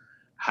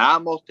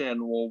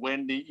 Hamilton will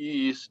win the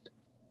East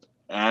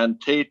and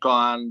take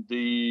on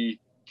the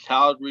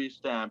Calgary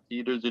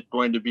Stampeders. It's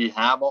going to be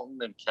Hamilton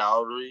and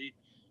Calgary,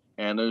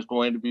 and there's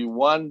going to be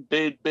one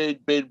big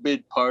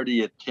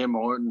party at Tim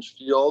Hortons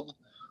Field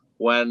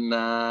when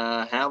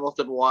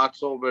Hamilton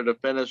walks over the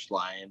finish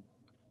line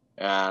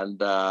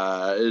and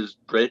is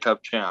Grey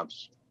Cup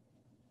champs.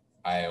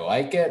 I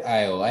like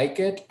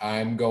it.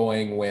 I'm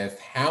going with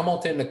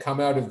Hamilton to come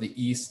out of the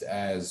East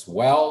as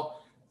well.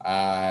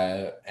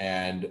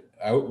 And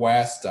out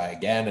West,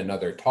 again,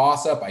 another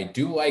toss-up. I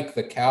do like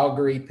the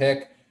Calgary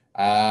pick,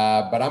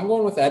 but I'm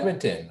going with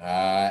Edmonton.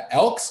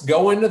 Elks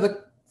go into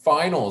the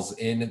finals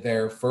in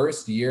their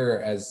first year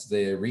as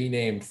the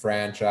renamed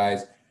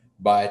franchise,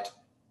 but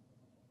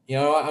you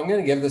know, I'm going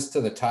to give this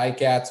to the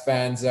Ticats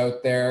fans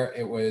out there.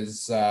 It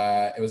was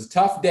a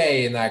tough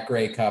day in that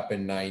Grey Cup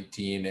in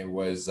 19. It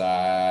was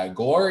a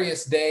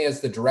glorious day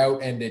as the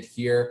drought ended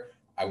here.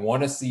 I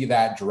want to see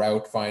that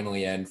drought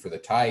finally end for the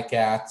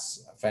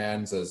Ticats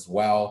fans as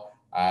well.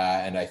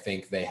 And I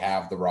think they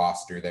have the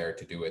roster there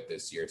to do it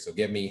this year. So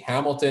give me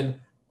Hamilton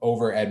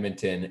over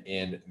Edmonton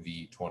in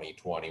the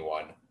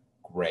 2021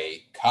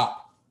 Grey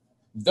Cup.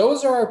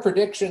 Those are our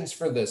predictions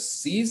for the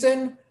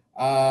season.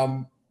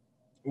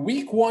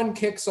 Week 1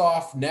 kicks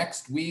off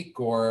next week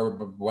or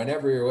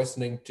whenever you're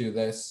listening to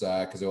this,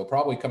 because it will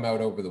probably come out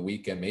over the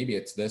weekend. Maybe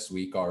it's this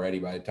week already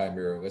by the time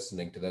you're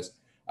listening to this.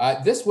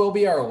 This will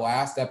be our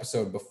last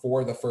episode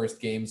before the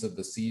first games of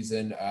the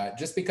season,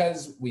 just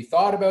because we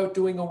thought about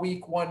doing a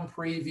week 1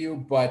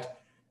 preview,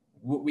 but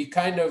we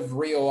kind of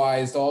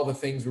realized all the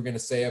things we're going to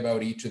say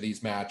about each of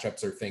these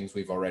matchups are things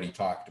we've already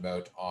talked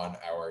about on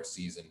our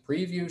season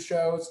preview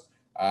shows.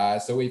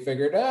 So we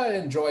figured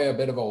enjoy a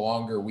bit of a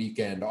longer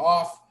weekend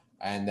off,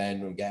 and then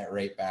we'll get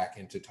right back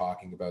into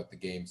talking about the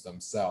games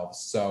themselves.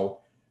 So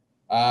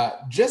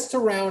just to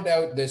round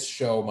out this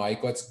show,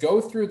 Mike, let's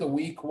go through the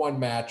week 1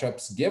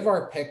 matchups, give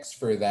our picks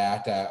for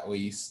that at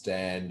least,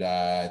 and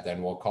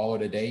then we'll call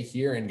it a day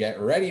here and get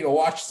ready to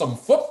watch some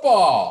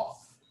football.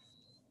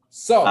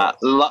 So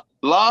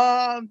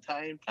long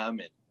time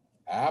coming.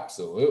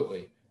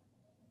 Absolutely.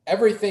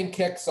 Everything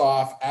kicks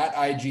off at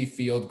IG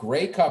Field.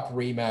 Grey Cup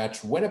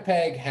rematch.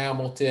 Winnipeg,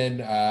 Hamilton.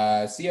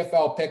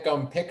 CFL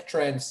Pick'em. Pick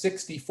trend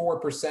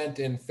 64%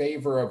 in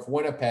favor of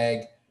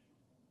Winnipeg.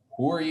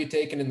 Who are you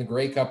taking in the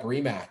Grey Cup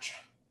rematch?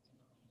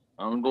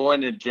 I'm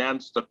going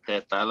against the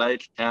Pitt. I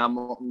like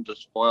Hamilton to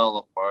spoil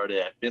the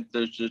party. I think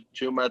there's just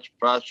too much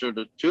pressure,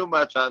 there's too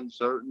much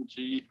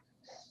uncertainty.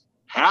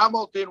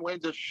 Hamilton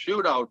wins a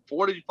shootout,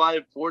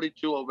 45-42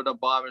 over the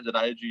Bombers at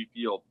IG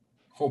Field.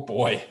 Oh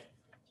boy,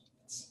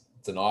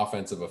 it's an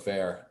offensive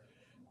affair.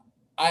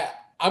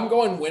 I'm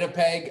going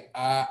Winnipeg.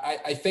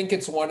 I think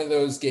it's one of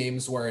those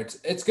games where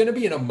it's going to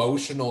be an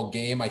emotional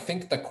game. I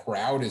think the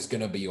crowd is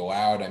going to be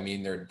loud. I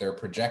mean, they're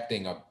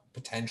projecting a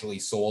potentially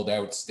sold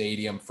out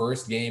stadium,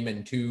 first game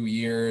in 2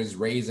 years,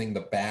 raising the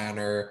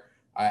banner.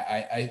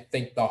 I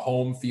think the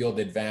home field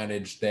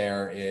advantage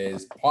there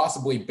is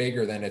possibly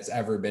bigger than it's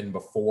ever been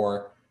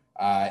before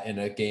in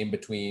a game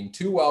between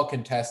two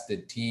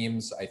well-contested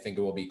teams. I think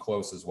it will be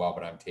close as well,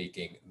 but I'm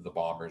taking the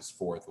Bombers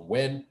for the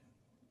win.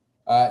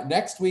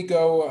 Next we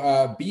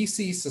go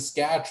BC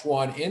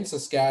Saskatchewan in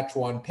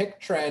Saskatchewan.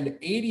 Pick trend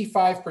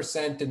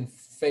 85% in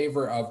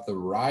favor of the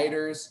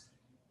Riders.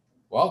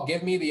 Well,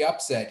 give me the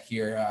upset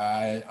here.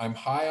 I'm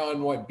high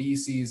on what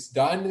BC's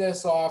done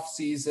this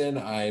offseason.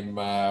 I'm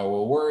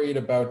worried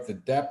about the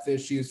depth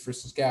issues for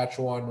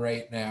Saskatchewan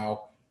right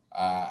now.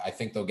 I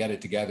think they'll get it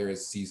together as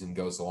the season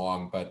goes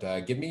along,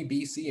 but give me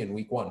BC in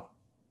week 1.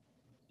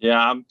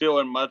 Yeah, I'm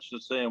feeling much the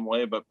same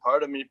way, but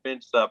part of me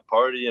thinks that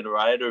party in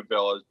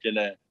Riderville is going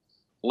to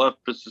lift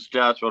the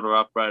Saskatchewan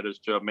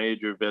Roughriders to a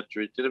major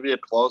victory. It's going to be a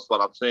close one.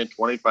 I'm saying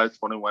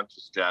 25-21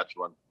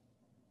 Saskatchewan.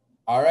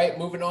 All right,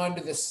 moving on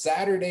to the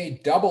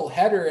Saturday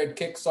doubleheader. It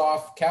kicks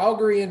off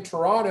Calgary and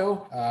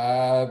Toronto.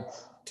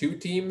 Two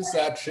teams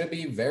that should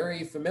be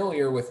very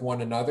familiar with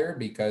one another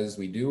because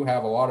we do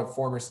have a lot of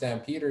former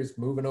Stampeders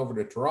moving over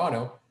to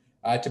Toronto.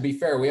 To be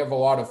fair, we have a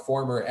lot of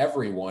former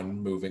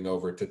everyone moving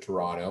over to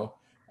Toronto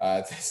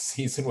this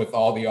season with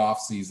all the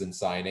offseason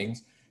signings.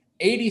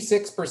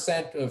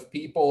 86% of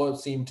people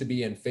seem to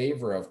be in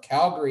favor of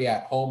Calgary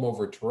at home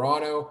over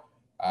Toronto.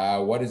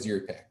 What is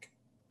your pick?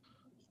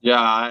 Yeah,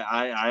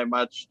 I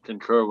much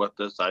concur with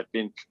this. I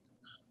think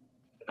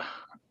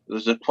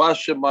there's a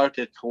question mark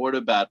at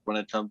quarterback when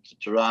it comes to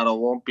Toronto.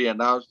 Won't be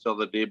announced till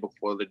the day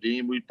before the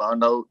game. We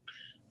found out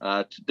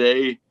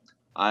today.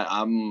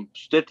 I'm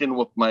sticking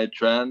with my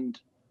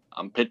trend.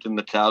 I'm picking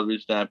the Calgary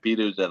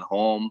Stampeders at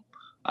home.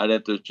 I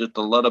think there's just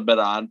a little bit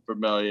of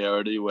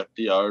unfamiliarity with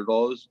the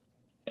Argos.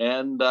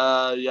 And,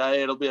 yeah,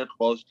 it'll be a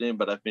close game,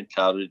 but I think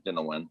Calgary's going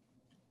to win.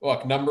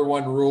 Look, number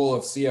one rule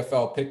of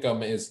CFL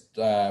Pick'em is,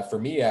 for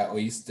me at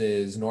least,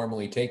 is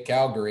normally take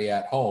Calgary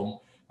at home.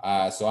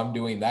 So I'm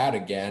doing that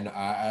again.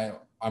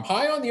 I'm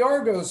high on the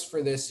Argos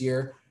for this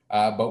year,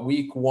 but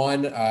week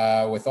 1,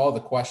 with all the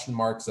question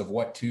marks of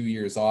what 2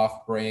 years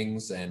off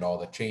brings and all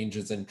the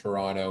changes in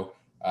Toronto,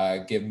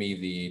 give me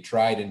the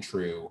tried and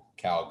true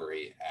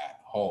Calgary at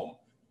home.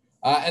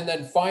 And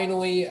then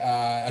finally,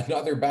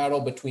 another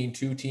battle between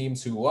two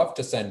teams who love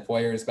to send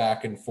players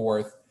back and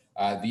forth.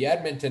 The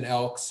Edmonton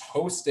Elks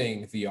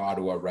hosting the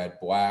Ottawa Red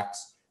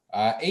Blacks.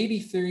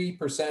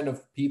 83%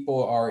 of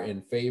people are in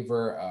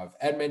favor of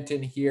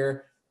Edmonton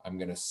here. I'm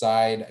going to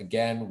side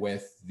again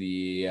with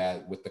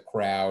the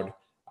crowd.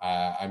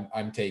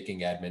 I'm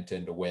taking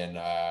Edmonton to win.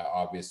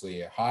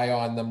 Obviously, high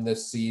on them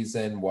this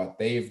season. What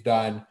they've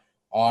done.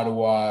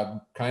 Ottawa,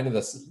 kind of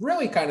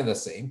the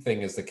same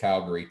thing as the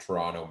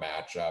Calgary-Toronto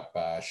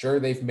matchup. Sure,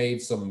 they've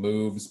made some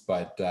moves,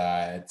 but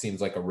it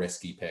seems like a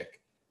risky pick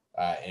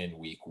in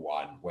week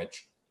 1,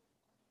 which,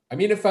 I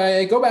mean, if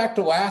I go back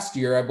to last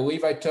year, I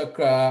believe I took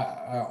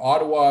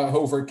Ottawa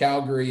over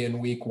Calgary in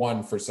week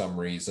 1 for some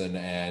reason,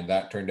 and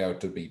that turned out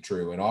to be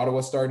true. And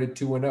Ottawa started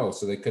 2-0,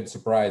 so they could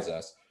surprise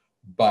us.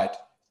 But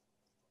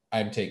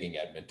I'm taking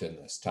Edmonton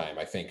this time.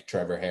 I think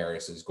Trevor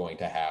Harris is going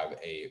to have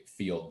a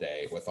field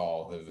day with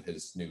all of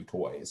his new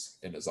toys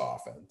in his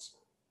offense.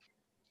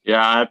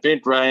 Yeah, I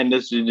think, Ryan,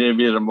 this is going to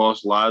be the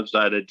most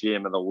lopsided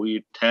game of the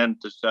week, 10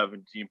 to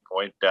 17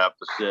 point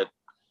deficit.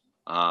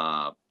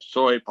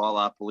 Sorry,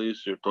 Paul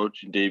Police, your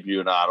coaching debut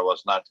in Ottawa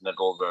is not going to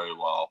go very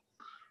well.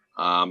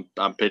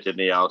 I'm picking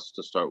the Elks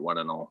to start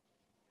 1-0.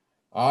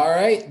 All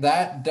right,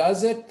 that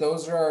does it.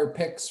 Those are our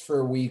picks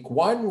for week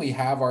 1. We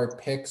have our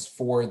picks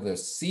for the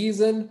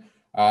season.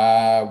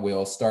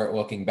 We'll start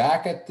looking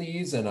back at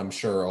these and I'm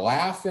sure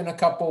laugh in a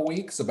couple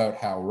weeks about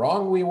how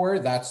wrong we were.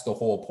 That's the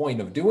whole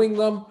point of doing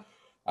them.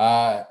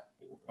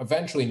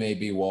 Eventually,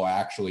 maybe we'll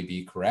actually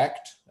be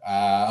correct.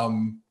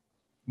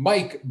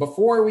 Mike,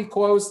 before we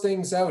close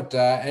things out,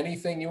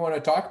 anything you want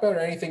to talk about or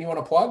anything you want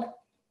to plug?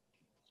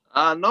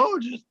 No,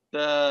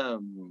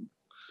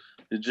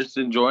 just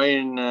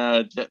enjoying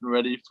getting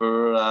ready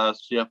for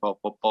CFL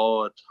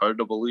football. It's hard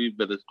to believe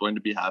that it's going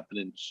to be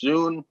happening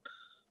soon.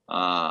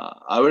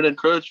 I would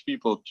encourage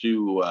people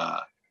to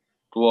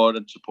go out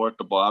and support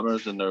the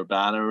Bombers and their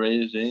banner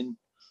raising.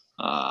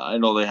 I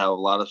know they have a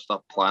lot of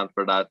stuff planned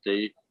for that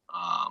day.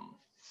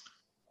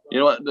 You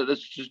know what?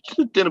 It's just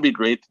going to be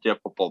great to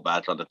get football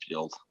back on the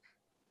field.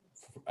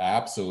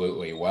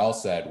 Absolutely. Well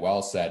said.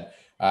 Well said.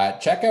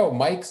 Check out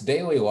Mike's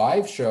daily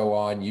live show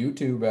on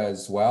YouTube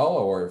as well,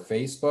 or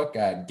Facebook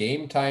at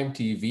Game Time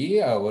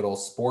TV, a little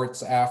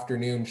sports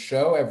afternoon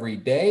show every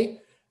day.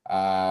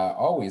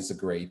 Always a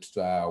great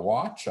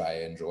watch.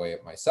 I enjoy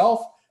it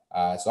myself.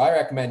 So I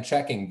recommend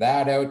checking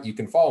that out. You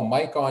can follow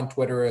Mike on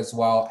Twitter as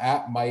well,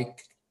 at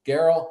Mike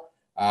Garrell.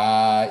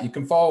 You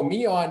can follow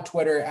me on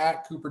Twitter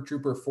at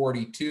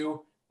CooperTrooper42.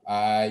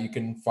 You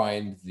can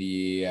find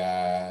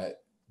the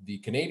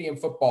Canadian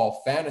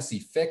Football Fantasy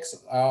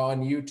Fix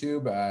on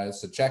YouTube.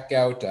 So check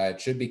out,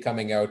 it should be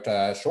coming out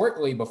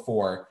shortly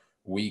before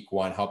week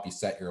 1, help you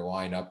set your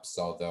lineups.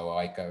 Although,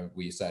 like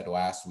we said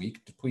last week,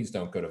 please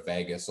don't go to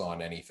Vegas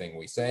on anything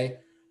we say.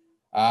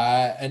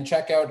 And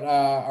check out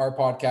our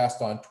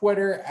podcast on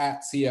Twitter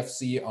at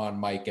CFC on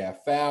Mike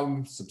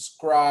FM.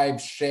 Subscribe,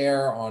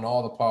 share on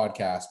all the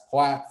podcast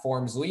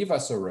platforms. Leave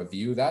us a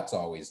review. That's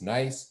always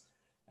nice.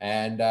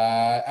 And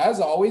as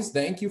always,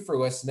 thank you for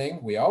listening.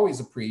 We always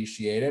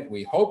appreciate it.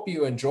 We hope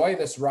you enjoy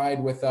this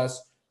ride with us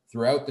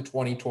throughout the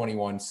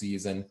 2021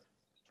 season.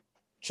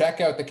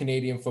 Check out the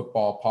Canadian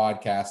Football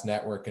Podcast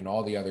Network and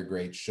all the other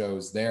great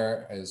shows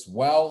there as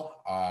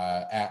well,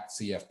 at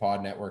CF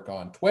Pod Network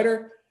on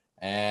Twitter.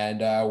 And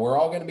we're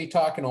all going to be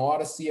talking a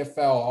lot of CFL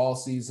all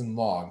season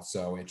long.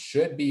 So it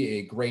should be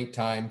a great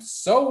time.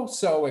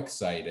 So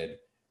excited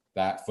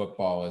that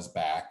football is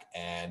back.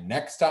 And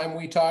next time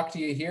we talk to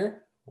you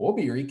here, we'll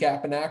be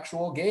recapping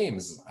actual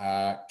games.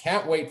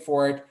 Can't wait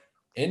for it.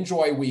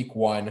 Enjoy week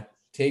 1.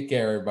 Take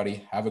care,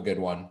 everybody. Have a good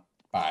one.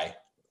 Bye.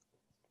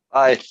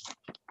 Bye.